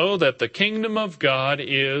happening, know that the kingdom of God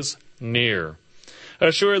is near.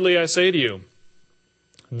 Assuredly, I say to you,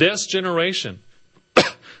 this generation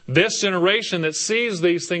that sees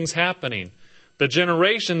these things happening, the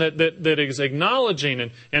generation that is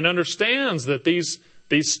acknowledging and understands that these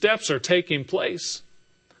steps are taking place.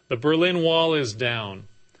 The Berlin Wall is down.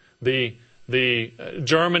 The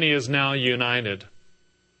Germany is now united.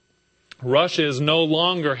 Russia no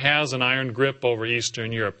longer has an iron grip over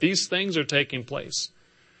Eastern Europe. These things are taking place.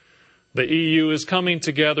 The EU is coming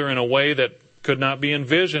together in a way that could not be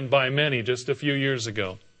envisioned by many just a few years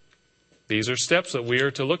ago. These are steps that we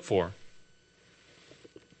are to look for.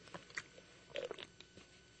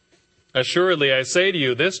 Assuredly, I say to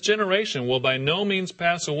you, this generation will by no means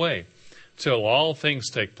pass away till all things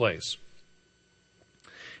take place.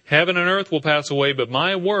 Heaven and earth will pass away, but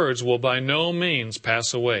my words will by no means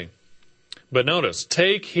pass away. But notice,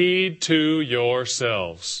 take heed to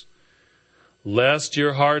yourselves, lest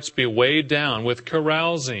your hearts be weighed down with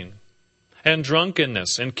carousing and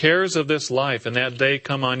drunkenness and cares of this life, and that day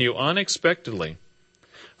come on you unexpectedly.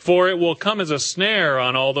 For it will come as a snare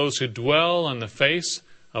on all those who dwell on the face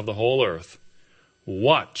of the whole earth.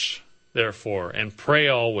 Watch, therefore, and pray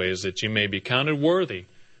always that you may be counted worthy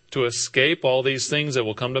to escape all these things that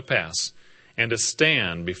will come to pass, and to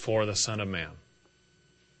stand before the Son of Man.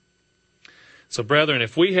 So, brethren,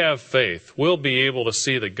 if we have faith, we'll be able to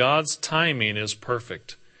see that God's timing is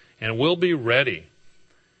perfect, and we'll be ready.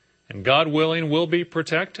 And God willing, we'll be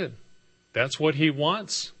protected. That's what He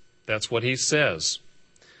wants. That's what He says.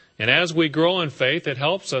 And as we grow in faith, it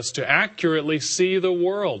helps us to accurately see the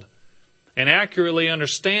world and accurately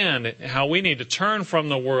understand how we need to turn from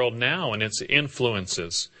the world now and its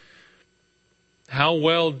influences. How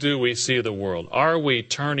well do we see the world? Are we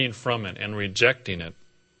turning from it and rejecting it?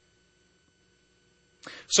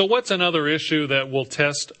 So what's another issue that will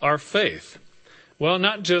test our faith? Well,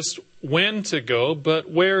 not just when to go,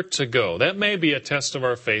 but where to go. That may be a test of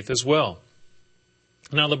our faith as well.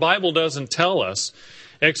 Now, the Bible doesn't tell us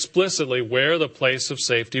explicitly where the place of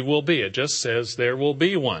safety will be. It just says there will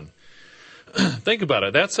be one. Think about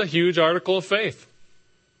it. That's a huge article of faith.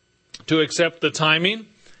 To accept the timing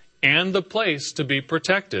and the place to be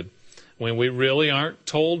protected when we really aren't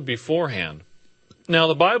told beforehand. Now,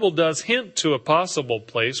 the Bible does hint to a possible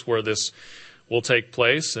place where this will take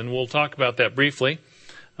place, and we'll talk about that briefly.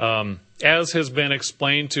 As has been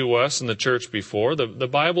explained to us in the church before, the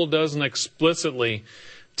Bible doesn't explicitly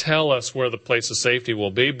tell us where the place of safety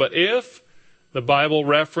will be, but if the Bible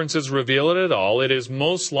references reveal it at all, it is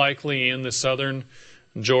most likely in the southern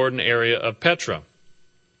Jordan area of Petra.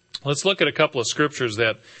 Let's look at a couple of scriptures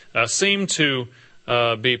that seem to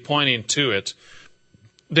be pointing to it.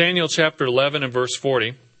 Daniel chapter 11 and verse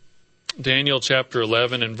 40. Daniel chapter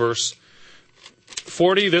 11 and verse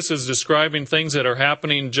 40. This is describing things that are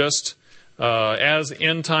happening just as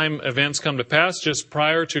end-time events come to pass, just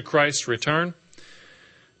prior to Christ's return.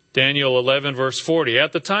 Daniel 11 verse 40.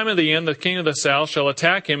 At the time of the end, the king of the south shall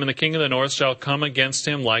attack him, and the king of the north shall come against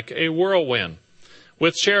him like a whirlwind,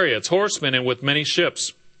 with chariots, horsemen, and with many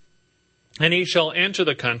ships. And he shall enter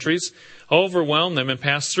the countries, overwhelm them, and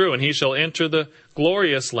pass through. And he shall enter the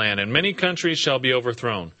glorious land, and many countries shall be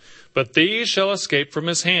overthrown. But these shall escape from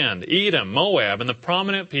his hand, Edom, Moab, and the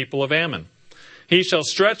prominent people of Ammon. He shall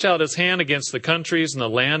stretch out his hand against the countries, and the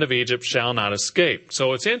land of Egypt shall not escape.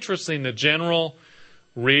 So it's interesting, the general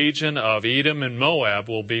region of Edom and Moab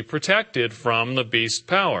will be protected from the beast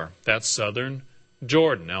power. That's southern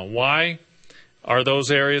Jordan. Now, why are those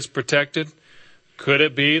areas protected? Could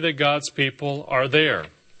it be that God's people are there?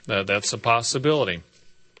 That's a possibility.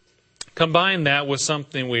 Combine that with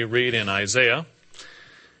something we read in Isaiah.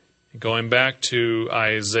 Going back to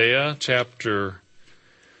Isaiah chapter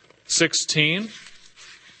 16.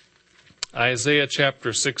 Isaiah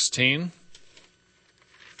chapter 16.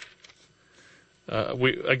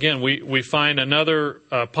 We find another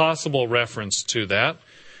possible reference to that.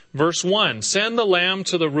 Verse 1, send the lamb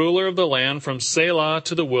to the ruler of the land from Selah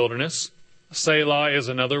to the wilderness. Selah is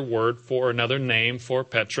another name for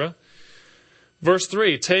Petra. Verse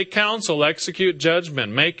 3, take counsel, execute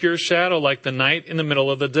judgment, make your shadow like the night in the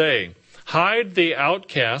middle of the day. Hide the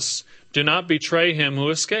outcasts, do not betray him who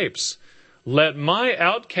escapes. Let my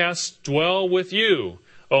outcasts dwell with you,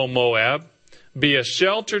 O Moab. Be a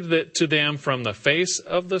shelter to them from the face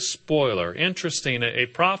of the spoiler. Interesting, a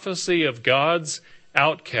prophecy of God's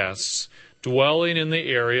outcasts dwelling in the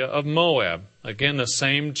area of Moab. Again, the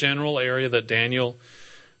same general area that Daniel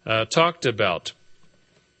talked about.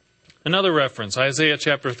 Another reference, Isaiah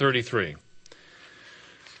chapter 33.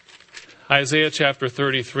 Isaiah chapter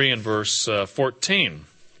 33 and verse 14.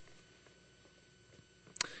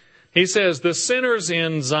 He says, the sinners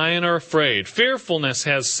in Zion are afraid. Fearfulness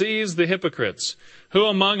has seized the hypocrites. Who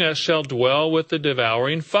among us shall dwell with the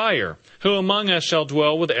devouring fire? Who among us shall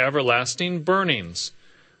dwell with everlasting burnings?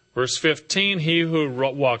 Verse 15, he who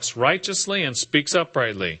walks righteously and speaks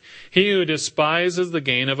uprightly. He who despises the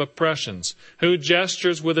gain of oppressions. Who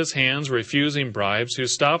gestures with his hands, refusing bribes. Who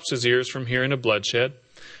stops his ears from hearing of bloodshed.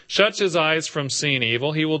 shuts his eyes from seeing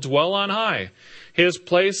evil. He will dwell on high. His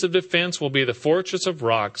place of defense will be the fortress of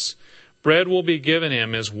rocks. Bread will be given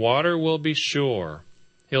him. His water will be sure.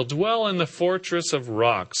 He'll dwell in the fortress of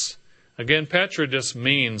rocks. Again, Petra just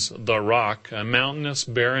means the rock, a mountainous,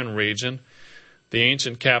 barren region, the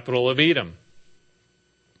ancient capital of Edom.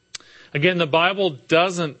 Again, the Bible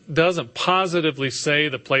doesn't positively say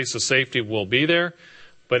the place of safety will be there,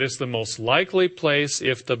 but it's the most likely place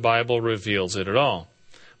if the Bible reveals it at all.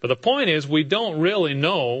 But the point is, we don't really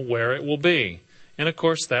know where it will be. And of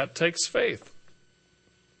course, that takes faith.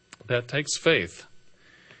 That takes faith.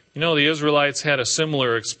 You know, the Israelites had a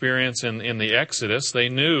similar experience in the Exodus. They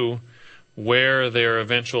knew where their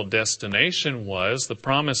eventual destination was, the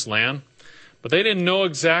Promised Land, but they didn't know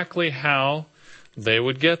exactly how they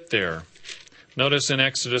would get there. Notice in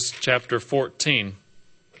Exodus chapter 14.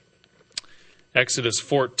 Exodus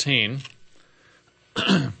 14,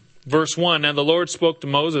 verse 1, "Now the Lord spoke to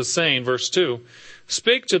Moses, saying," verse 2,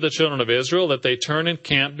 "Speak to the children of Israel that they turn and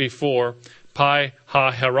camp before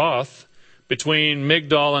Pi-hahiroth, between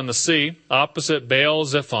Migdol and the sea, opposite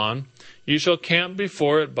Baal-zephon. You shall camp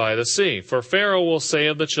before it by the sea. For Pharaoh will say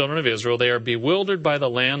of the children of Israel, they are bewildered by the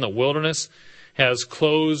land, the wilderness has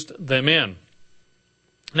closed them in."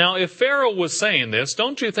 Now, if Pharaoh was saying this,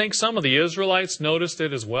 don't you think some of the Israelites noticed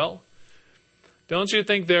it as well? Don't you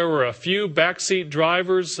think there were a few backseat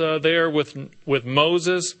drivers there with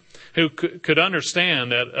Moses who could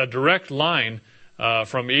understand that a direct line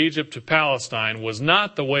from Egypt to Palestine was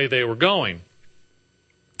not the way they were going?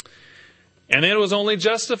 And it was only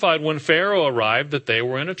justified when Pharaoh arrived that they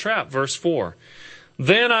were in a trap. Verse 4,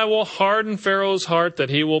 "Then I will harden Pharaoh's heart that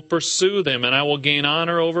he will pursue them, and I will gain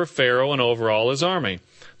honor over Pharaoh and over all his army,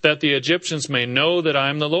 that the Egyptians may know that I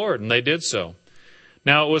am the Lord." And they did so.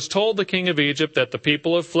 Now it was told the king of Egypt that the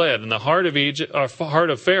people have fled, and the heart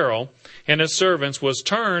of Pharaoh and his servants was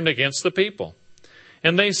turned against the people.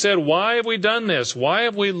 And they said, "Why have we done this? Why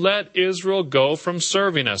have we let Israel go from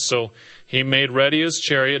serving us?" So he made ready his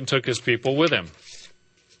chariot and took his people with him.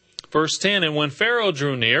 Verse 10, "And when Pharaoh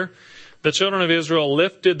drew near, the children of Israel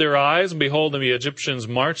lifted their eyes, and behold, the Egyptians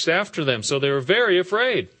marched after them. So they were very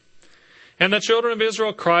afraid. And the children of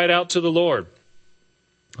Israel cried out to the Lord.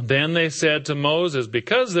 Then they said to Moses,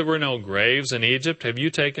 'Because there were no graves in Egypt, have you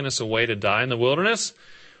taken us away to die in the wilderness?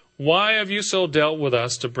 Why have you so dealt with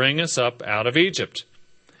us to bring us up out of Egypt?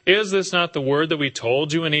 Is this not the word that we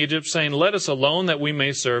told you in Egypt, saying, Let us alone that we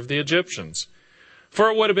may serve the Egyptians? For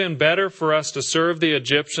it would have been better for us to serve the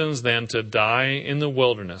Egyptians than to die in the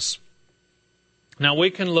wilderness.'" Now we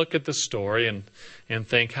can look at the story and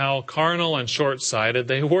think how carnal and short-sighted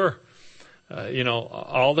they were.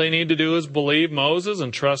 All they need to do is believe Moses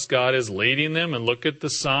and trust God is leading them, and look at the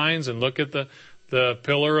signs and look at the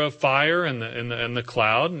pillar of fire and the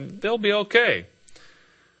cloud, and they'll be okay.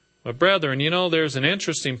 But brethren, there's an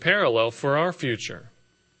interesting parallel for our future.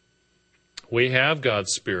 We have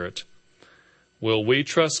God's Spirit. Will we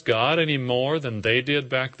trust God any more than they did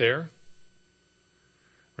back there?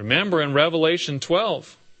 Remember in Revelation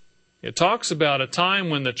 12, it talks about a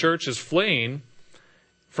time when the church is fleeing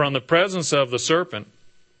from the presence of the serpent.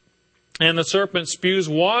 And the serpent spews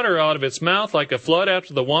water out of its mouth like a flood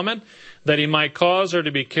after the woman, that he might cause her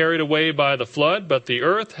to be carried away by the flood. But the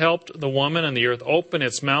earth helped the woman, and the earth opened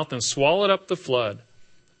its mouth and swallowed up the flood.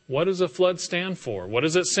 What does a flood stand for? What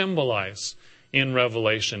does it symbolize in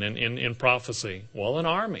Revelation, in prophecy? Well, an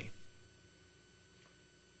army.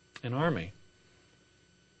 An army.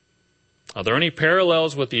 Are there any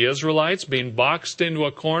parallels with the Israelites being boxed into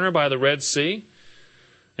a corner by the Red Sea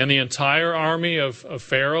and the entire army of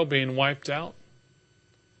Pharaoh being wiped out?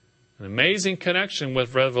 An amazing connection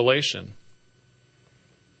with Revelation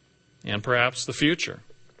and perhaps the future,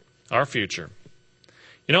 our future.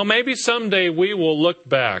 Maybe someday we will look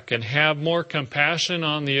back and have more compassion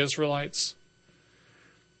on the Israelites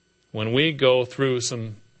when we go through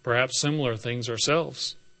some perhaps similar things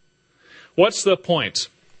ourselves. What's the point?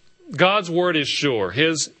 God's word is sure.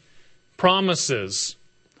 His promises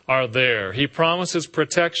are there. He promises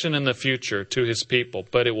protection in the future to His people,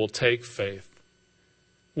 but it will take faith.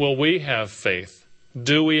 Will we have faith?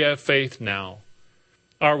 Do we have faith now?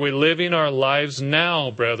 Are we living our lives now,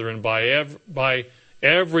 brethren, by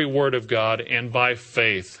every word of God and by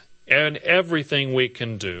faith and everything we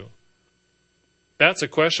can do? That's a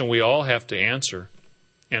question we all have to answer,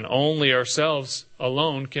 and only ourselves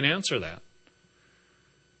alone can answer that.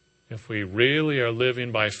 If we really are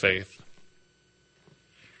living by faith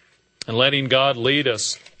and letting God lead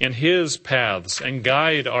us in His paths and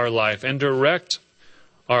guide our life and direct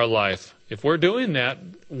our life, if we're doing that,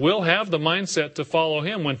 we'll have the mindset to follow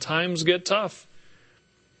Him when times get tough.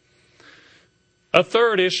 A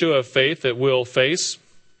third issue of faith that we'll face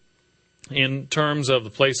in terms of the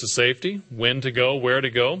place of safety, when to go, where to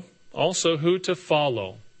go, also who to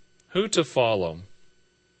follow. Who to follow.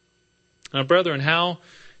 Now, brethren, how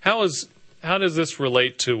does this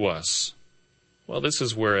relate to us? Well, this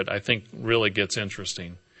is where it, I think, really gets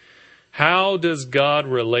interesting. How does God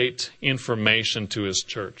relate information to His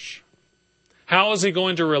church? How is He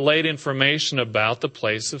going to relate information about the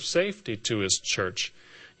place of safety to His church?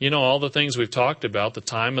 You know, all the things we've talked about, the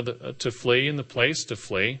time to flee and the place to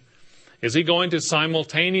flee. Is He going to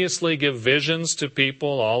simultaneously give visions to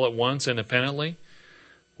people all at once independently?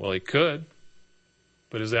 Well, He could.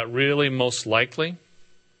 But is that really most likely?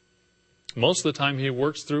 Most of the time He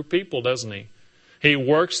works through people, doesn't He? He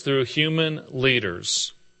works through human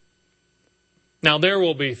leaders. Now, there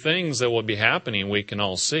will be things that will be happening we can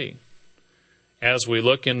all see. As we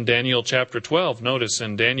look in Daniel chapter 12, notice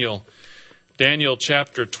in Daniel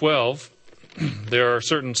chapter 12, there are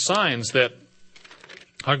certain signs that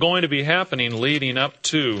are going to be happening leading up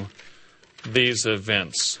to these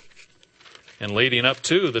events and leading up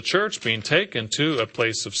to the church being taken to a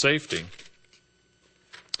place of safety.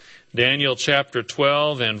 Daniel chapter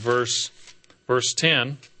 12 and verse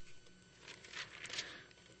 10.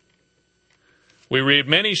 We read,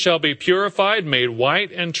 "Many shall be purified, made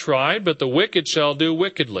white and tried, but the wicked shall do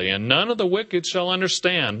wickedly, and none of the wicked shall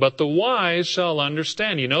understand, but the wise shall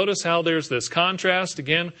understand." You notice how there's this contrast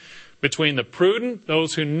again between the prudent,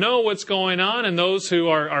 those who know what's going on, and those who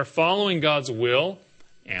are following God's will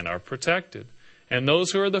and are protected. And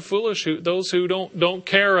those who are the foolish, those who don't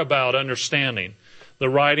care about understanding the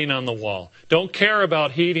writing on the wall, don't care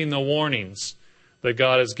about heeding the warnings that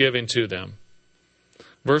God is giving to them.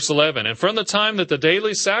 Verse 11, "And from the time that the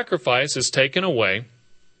daily sacrifice is taken away,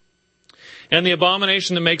 and the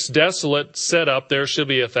abomination that makes desolate set up, there shall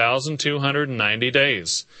be 1,290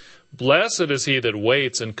 days. Blessed is he that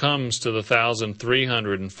waits and comes to the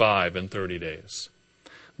 1,305 and 30 days."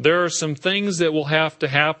 There are some things that will have to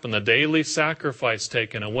happen, the daily sacrifice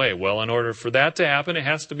taken away. Well, in order for that to happen, it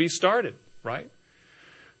has to be started, right?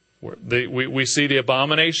 We see the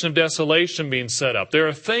abomination of desolation being set up. There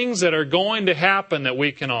are things that are going to happen that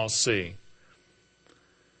we can all see.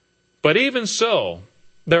 But even so,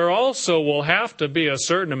 there also will have to be a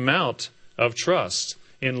certain amount of trust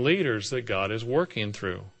in leaders that God is working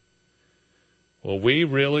through. Will we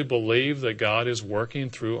really believe that God is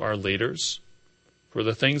working through our leaders for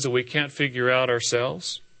the things that we can't figure out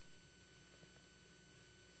ourselves?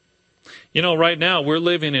 You know, right now we're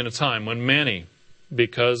living in a time when many,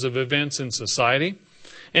 because of events in society,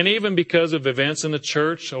 and even because of events in the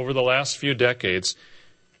church over the last few decades,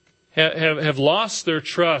 have lost their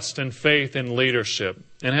trust and faith in leadership,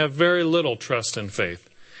 and have very little trust and faith.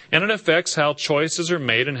 And it affects how choices are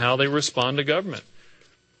made and how they respond to government.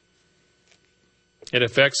 It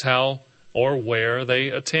affects how or where they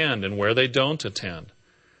attend and where they don't attend.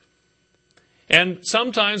 And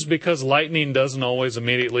sometimes, because lightning doesn't always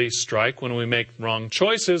immediately strike when we make wrong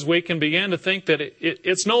choices, we can begin to think that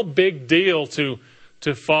it's no big deal to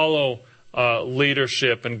follow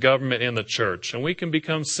leadership and government in the church. And we can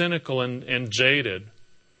become cynical and jaded.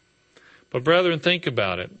 But brethren, think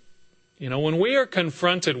about it. You know, when we are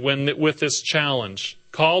confronted with this challenge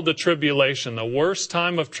called the tribulation, the worst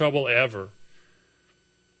time of trouble ever,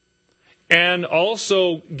 and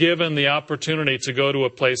also given the opportunity to go to a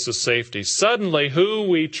place of safety, suddenly who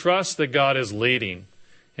we trust that God is leading,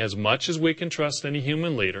 as much as we can trust any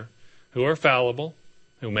human leader, who are fallible,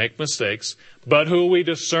 who make mistakes, but who we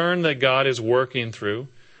discern that God is working through,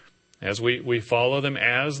 as we follow them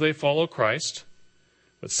as they follow Christ.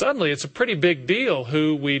 But suddenly it's a pretty big deal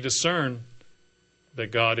who we discern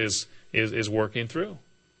that God is working through.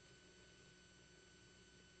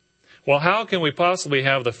 Well, how can we possibly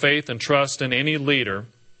have the faith and trust in any leader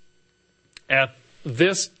at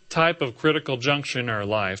this type of critical juncture in our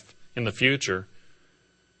life in the future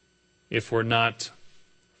if we're not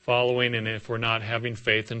following and if we're not having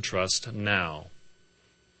faith and trust now?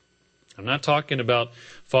 I'm not talking about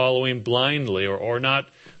following blindly or not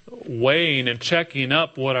weighing and checking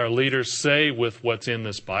up what our leaders say with what's in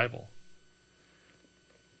this Bible.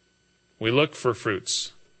 We look for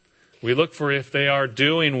fruits. We look for if they are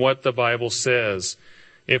doing what the Bible says,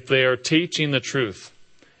 if they are teaching the truth,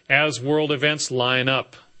 as world events line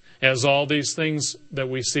up, as all these things that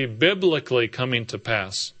we see biblically coming to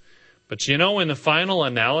pass. But you know, in the final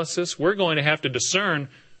analysis, we're going to have to discern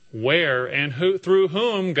where and who, through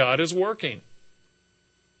whom God is working.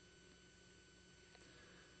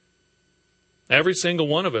 Every single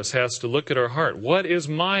one of us has to look at our heart. What is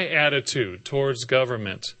my attitude towards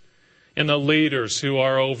government? and the leaders who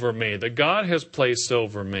are over me, that God has placed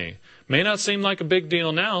over me. May not seem like a big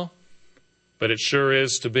deal now, but it sure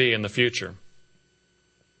is to be in the future.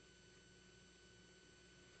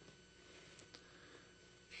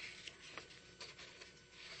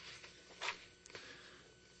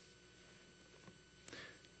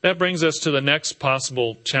 That brings us to the next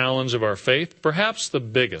possible challenge of our faith, perhaps the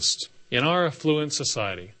biggest in our affluent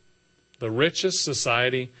society, the richest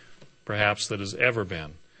society perhaps that has ever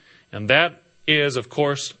been. And that is, of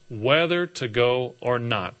course, whether to go or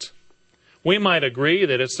not. We might agree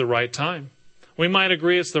that it's the right time. We might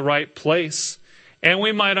agree it's the right place. And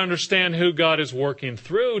we might understand who God is working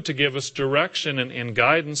through to give us direction and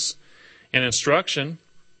guidance and instruction.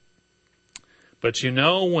 But you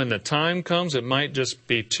know, when the time comes, it might just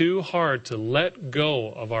be too hard to let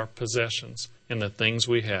go of our possessions and the things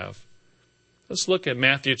we have. Let's look at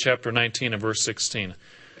Matthew chapter 19 and verse 16.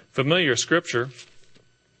 Familiar scripture,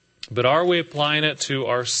 but are we applying it to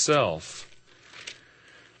ourselves?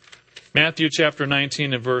 Matthew chapter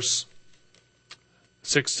 19 and verse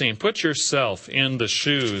 16. Put yourself in the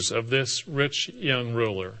shoes of this rich young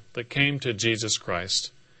ruler that came to Jesus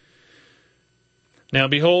Christ. Now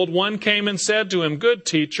behold, one came and said to him, Good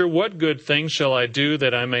teacher, what good thing shall I do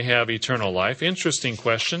that I may have eternal life? Interesting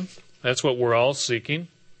question. That's what we're all seeking.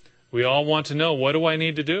 We all want to know, what do I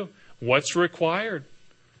need to do? What's required?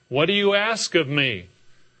 What do you ask of me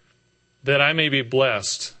that I may be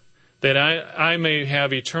blessed? That I may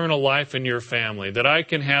have eternal life in your family? That I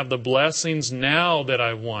can have the blessings now that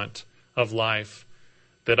I want of life?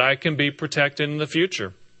 That I can be protected in the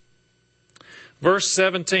future? Verse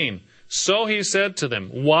 17. So he said to them,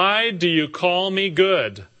 Why do you call me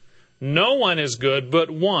good? No one is good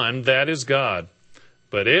but one, that is God.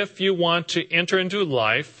 But if you want to enter into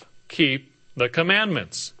life, keep the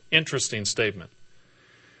commandments. Interesting statement.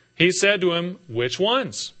 He said to him, Which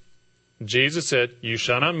ones? Jesus said, You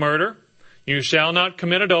shall not murder. You shall not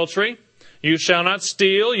commit adultery. You shall not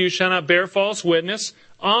steal. You shall not bear false witness.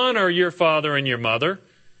 Honor your father and your mother.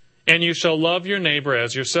 And you shall love your neighbor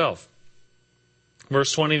as yourself.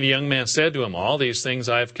 Verse 20, the young man said to him, All these things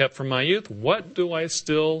I have kept from my youth. What do I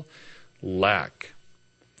still lack?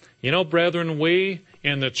 You know, brethren, we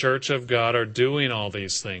in the church of God are doing all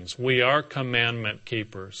these things. We are commandment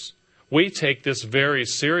keepers. We take this very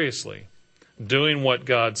seriously, doing what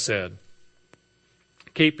God said,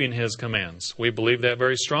 keeping His commands. We believe that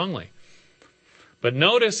very strongly. But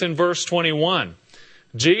notice in verse 21,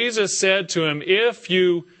 Jesus said to him, If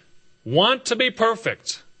you want to be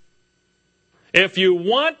perfect, if you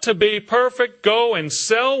want to be perfect, go and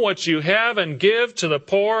sell what you have and give to the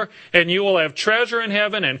poor, and you will have treasure in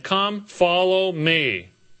heaven, and come, follow me.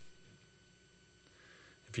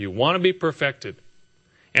 If you want to be perfected,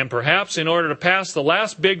 and perhaps in order to pass the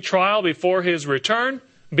last big trial before His return,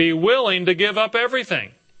 be willing to give up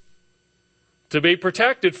everything to be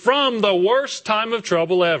protected from the worst time of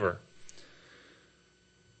trouble ever.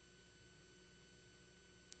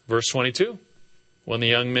 Verse 22. When the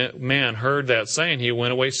young man heard that saying, he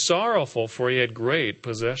went away sorrowful, for he had great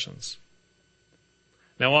possessions.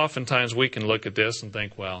 Now, oftentimes we can look at this and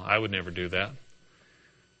think, well, I would never do that.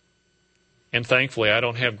 And thankfully, I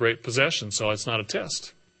don't have great possessions, so it's not a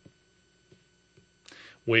test.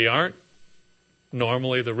 We aren't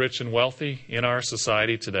normally the rich and wealthy in our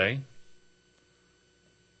society today.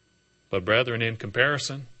 But brethren, in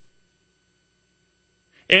comparison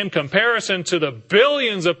to the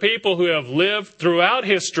billions of people who have lived throughout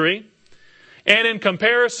history, and in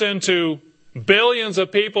comparison to billions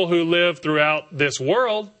of people who live throughout this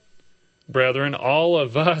world, brethren, all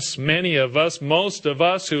of us, many of us, most of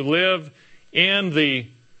us who live in the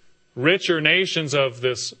richer nations of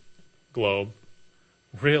this globe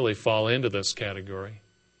really fall into this category.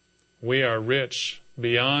 We are rich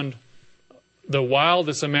beyond the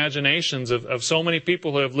wildest imaginations of so many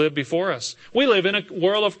people who have lived before us. We live in a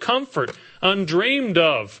world of comfort, undreamed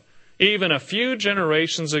of even a few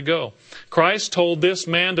generations ago. Christ told this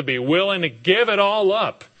man to be willing to give it all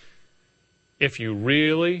up if you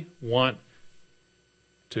really want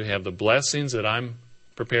to have the blessings that I'm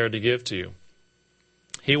prepared to give to you.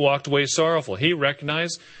 He walked away sorrowful. He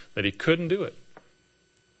recognized that he couldn't do it.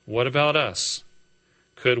 What about us?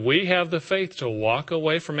 Could we have the faith to walk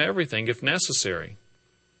away from everything if necessary?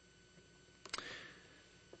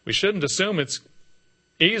 We shouldn't assume it's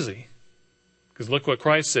easy. Because look what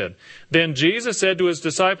Christ said. Then Jesus said to His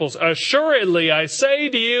disciples, Assuredly, I say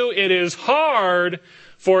to you, it is hard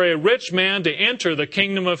for a rich man to enter the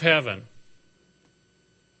kingdom of heaven.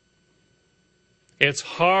 It's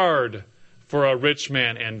hard for a rich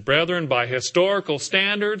man. And brethren, by historical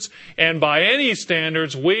standards and by any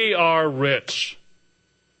standards, we are rich.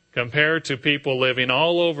 compared to people living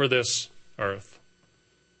all over this earth.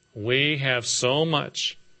 We have so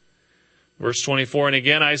much. Verse 24, and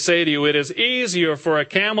again I say to you, it is easier for a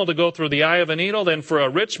camel to go through the eye of a needle than for a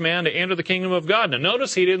rich man to enter the kingdom of God. Now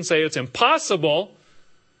notice he didn't say it's impossible,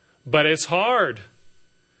 but it's hard.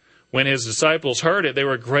 When his disciples heard it, they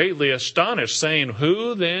were greatly astonished, saying,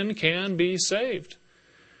 who then can be saved?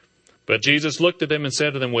 But Jesus looked at them and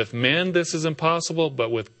said to them, with men this is impossible,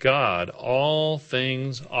 but with God all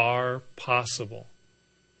things are possible.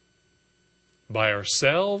 By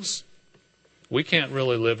ourselves, we can't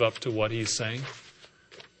really live up to what he's saying.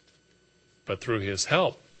 But through his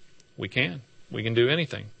help, we can. We can do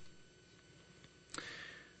anything.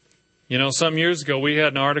 You know, some years ago, we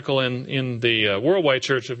had an article in the Worldwide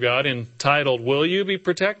Church of God entitled, Will You Be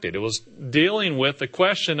Protected? It was dealing with the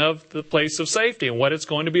question of the place of safety and what it's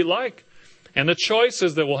going to be like and the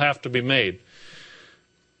choices that will have to be made.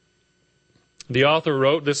 The author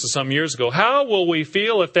wrote, this is some years ago, how will we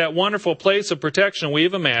feel if that wonderful place of protection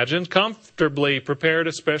we've imagined, comfortably prepared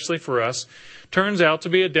especially for us, turns out to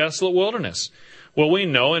be a desolate wilderness? Will we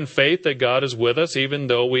know in faith that God is with us even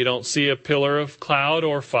though we don't see a pillar of cloud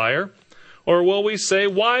or fire? Or will we say,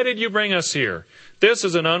 why did you bring us here? This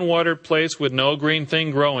is an unwatered place with no green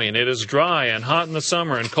thing growing. It is dry and hot in the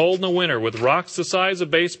summer and cold in the winter with rocks the size of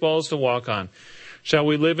baseballs to walk on. Shall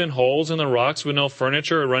we live in holes in the rocks with no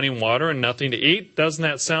furniture or running water and nothing to eat? Doesn't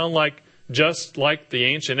that sound just like the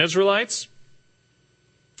ancient Israelites?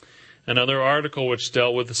 Another article which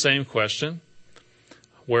dealt with the same question.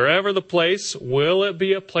 Wherever the place, will it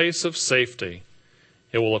be a place of safety?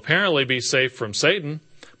 It will apparently be safe from Satan,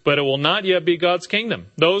 but it will not yet be God's kingdom.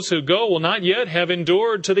 Those who go will not yet have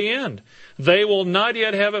endured to the end. They will not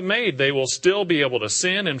yet have it made. They will still be able to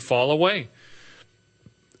sin and fall away.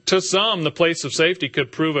 To some, the place of safety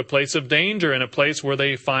could prove a place of danger and a place where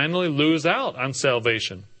they finally lose out on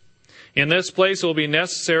salvation. In this place, it will be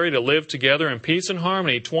necessary to live together in peace and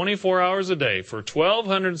harmony 24 hours a day for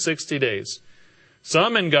 1,260 days.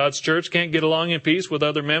 Some in God's church can't get along in peace with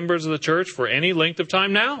other members of the church for any length of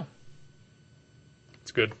time now.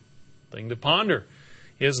 It's a good thing to ponder,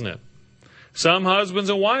 isn't it? Some husbands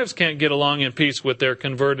and wives can't get along in peace with their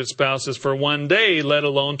converted spouses for one day, let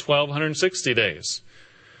alone 1,260 days.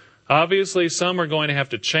 Obviously, some are going to have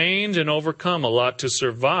to change and overcome a lot to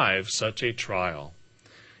survive such a trial.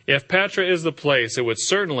 If Petra is the place, it would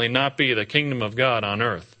certainly not be the kingdom of God on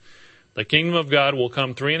earth. The kingdom of God will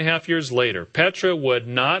come 3.5 years later. Petra would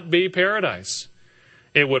not be paradise.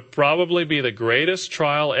 It would probably be the greatest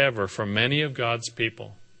trial ever for many of God's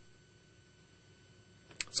people.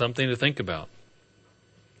 Something to think about.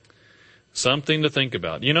 Something to think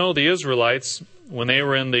about. You know, the Israelites, when they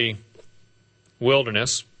were in the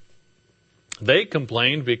wilderness, they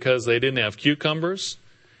complained because they didn't have cucumbers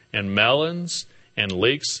and melons and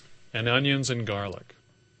leeks and onions and garlic.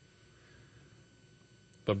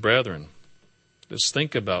 But brethren, just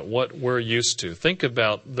think about what we're used to. Think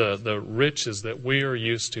about the riches that we are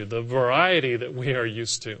used to, the variety that we are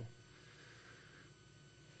used to.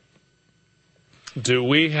 Do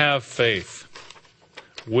we have faith?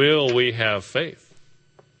 Will we have faith?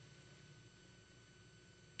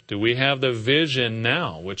 Do we have the vision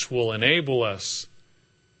now which will enable us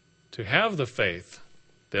to have the faith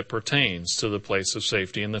that pertains to the place of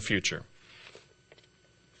safety in the future?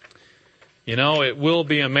 You know, it will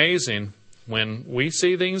be amazing when we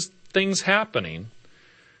see things happening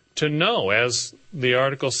to know, as the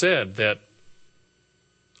article said, that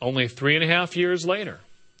only 3.5 years later,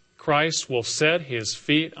 Christ will set his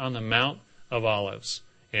feet on the Mount of Olives,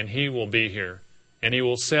 and he will be here. And he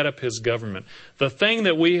will set up his government. The thing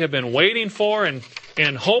that we have been waiting for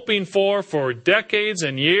and hoping for decades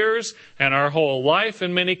and years and our whole life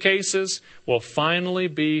in many cases will finally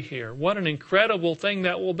be here. What an incredible thing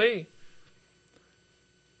that will be.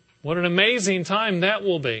 What an amazing time that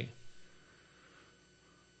will be.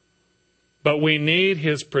 But we need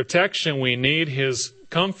his protection. We need his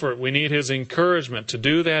comfort. We need his encouragement. To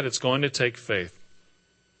do that, it's going to take faith.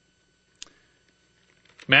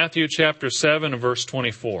 Matthew chapter 7 and verse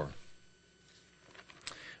 24.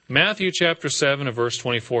 Matthew chapter 7 and verse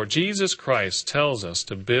 24. Jesus Christ tells us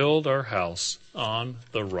to build our house on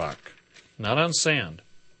the rock, not on sand.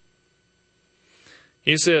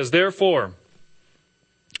 He says, therefore,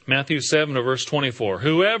 Matthew 7 and verse 24,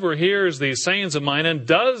 whoever hears these sayings of mine and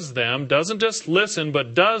does them, doesn't just listen,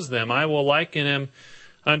 but does them, I will liken him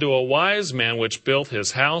unto a wise man which built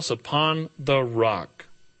his house upon the rock.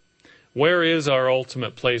 Where is our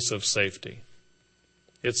ultimate place of safety?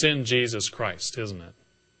 It's in Jesus Christ, isn't it?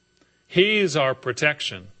 He's our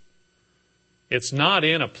protection. It's not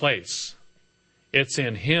in a place. It's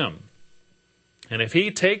in him. And if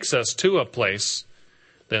He takes us to a place,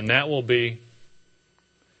 then that will be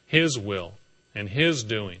His will and His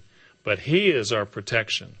doing. But He is our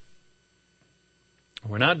protection.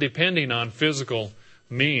 We're not depending on physical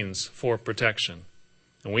means for protection.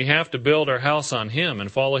 And we have to build our house on Him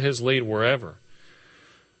and follow His lead wherever.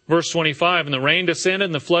 Verse 25, and the rain descended,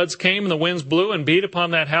 and the floods came, and the winds blew and beat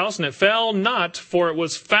upon that house, and it fell not, for it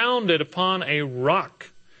was founded upon a rock.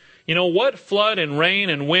 You know, what flood and rain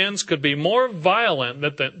and winds could be more violent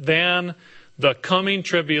than the coming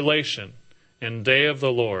tribulation and day of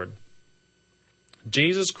the Lord?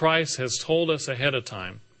 Jesus Christ has told us ahead of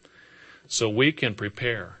time so we can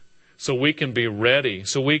prepare, so we can be ready,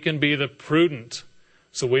 so we can be the prudent,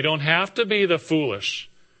 so we don't have to be the foolish,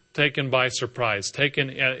 taken by surprise, taken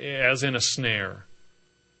as in a snare.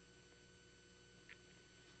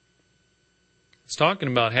 It's talking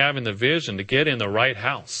about having the vision to get in the right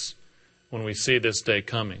house when we see this day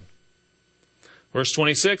coming. Verse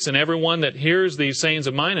 26, and everyone that hears these sayings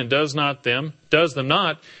of mine and does them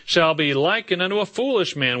not, shall be likened unto a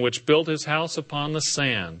foolish man which built his house upon the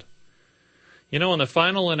sand. You know, in the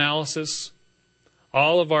final analysis,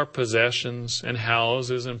 all of our possessions and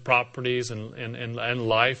houses and properties and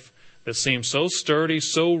life that seem so sturdy,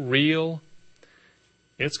 so real,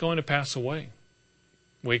 it's going to pass away.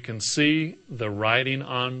 We can see the writing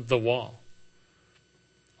on the wall.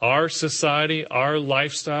 Our society, our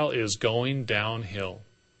lifestyle is going downhill.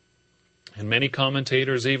 And many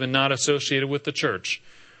commentators, even not associated with the church,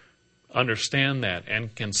 understand that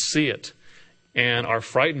and can see it and are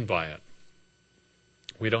frightened by it.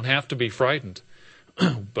 We don't have to be frightened,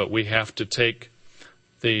 but we have to take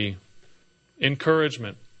the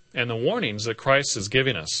encouragement and the warnings that Christ is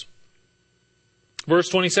giving us. Verse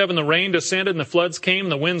 27, the rain descended and the floods came,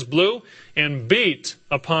 and the winds blew and beat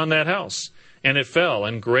upon that house. And it fell,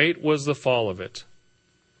 and great was the fall of it.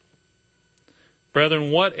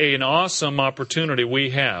 Brethren, what an awesome opportunity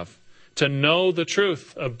we have to know the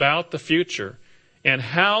truth about the future and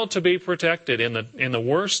how to be protected in the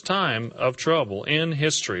worst time of trouble in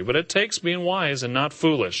history. But it takes being wise and not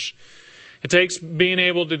foolish. It takes being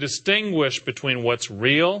able to distinguish between what's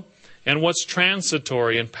real and what's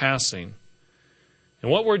transitory and passing.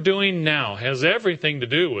 And what we're doing now has everything to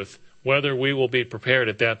do with whether we will be prepared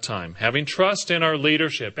at that time. Having trust in our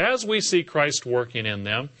leadership, as we see Christ working in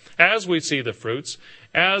them, as we see the fruits,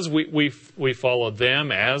 as we follow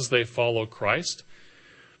them as they follow Christ.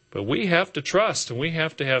 But we have to trust and we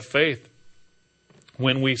have to have faith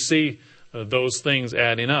when we see those things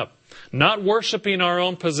adding up. Not worshiping our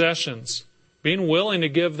own possessions, being willing to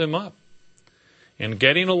give them up, and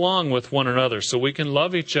getting along with one another so we can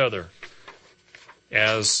love each other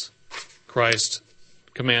as Christ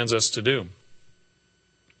commands us to do.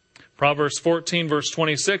 Proverbs 14 verse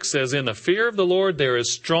 26 says, in the fear of the Lord there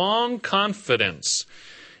is strong confidence,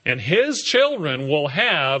 and His children will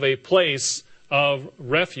have a place of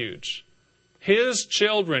refuge. His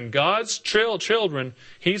children, God's children,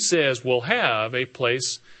 He says, will have a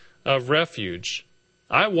place of refuge.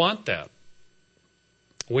 I want that.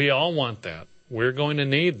 We all want that. We're going to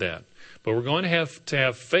need that. But we're going to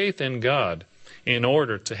have faith in God in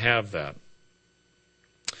order to have that.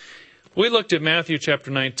 We looked at Matthew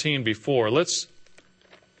chapter 19 before. Let's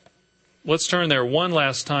turn there one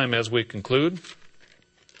last time as we conclude.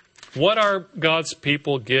 What are God's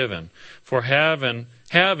people given for having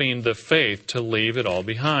the faith to leave it all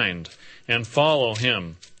behind and follow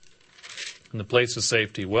Him in the place of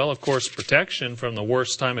safety? Well, of course, protection from the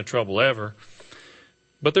worst time of trouble ever.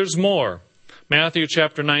 But there's more. Matthew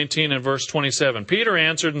chapter 19 and verse 27. Peter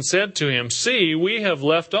answered and said to Him, see, we have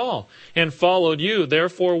left all and followed you.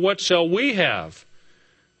 Therefore, what shall we have?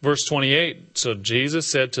 Verse 28. So Jesus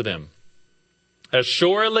said to them,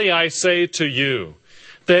 assuredly I say to you,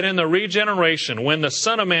 that in the regeneration, when the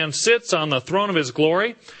Son of Man sits on the throne of His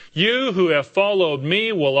glory, you who have followed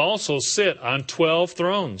me will also sit on 12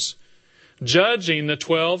 thrones, judging the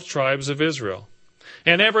 12 tribes of Israel.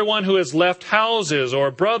 And everyone who has left houses or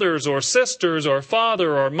brothers or sisters or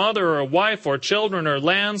father or mother or wife or children or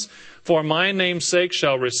lands for my name's sake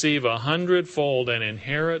shall receive 100-fold and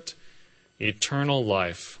inherit eternal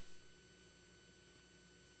life.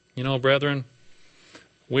 You know, brethren,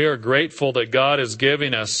 we are grateful that God is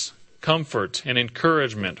giving us comfort and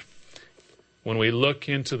encouragement when we look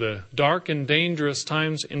into the dark and dangerous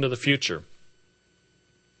times into the future.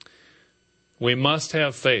 We must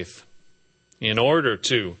have faith in order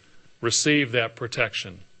to receive that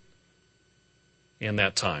protection in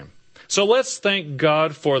that time. So let's thank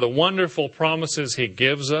God for the wonderful promises He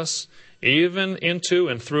gives us, even into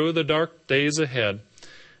and through the dark days ahead.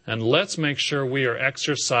 And let's make sure we are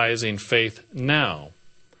exercising faith now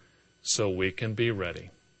so we can be ready.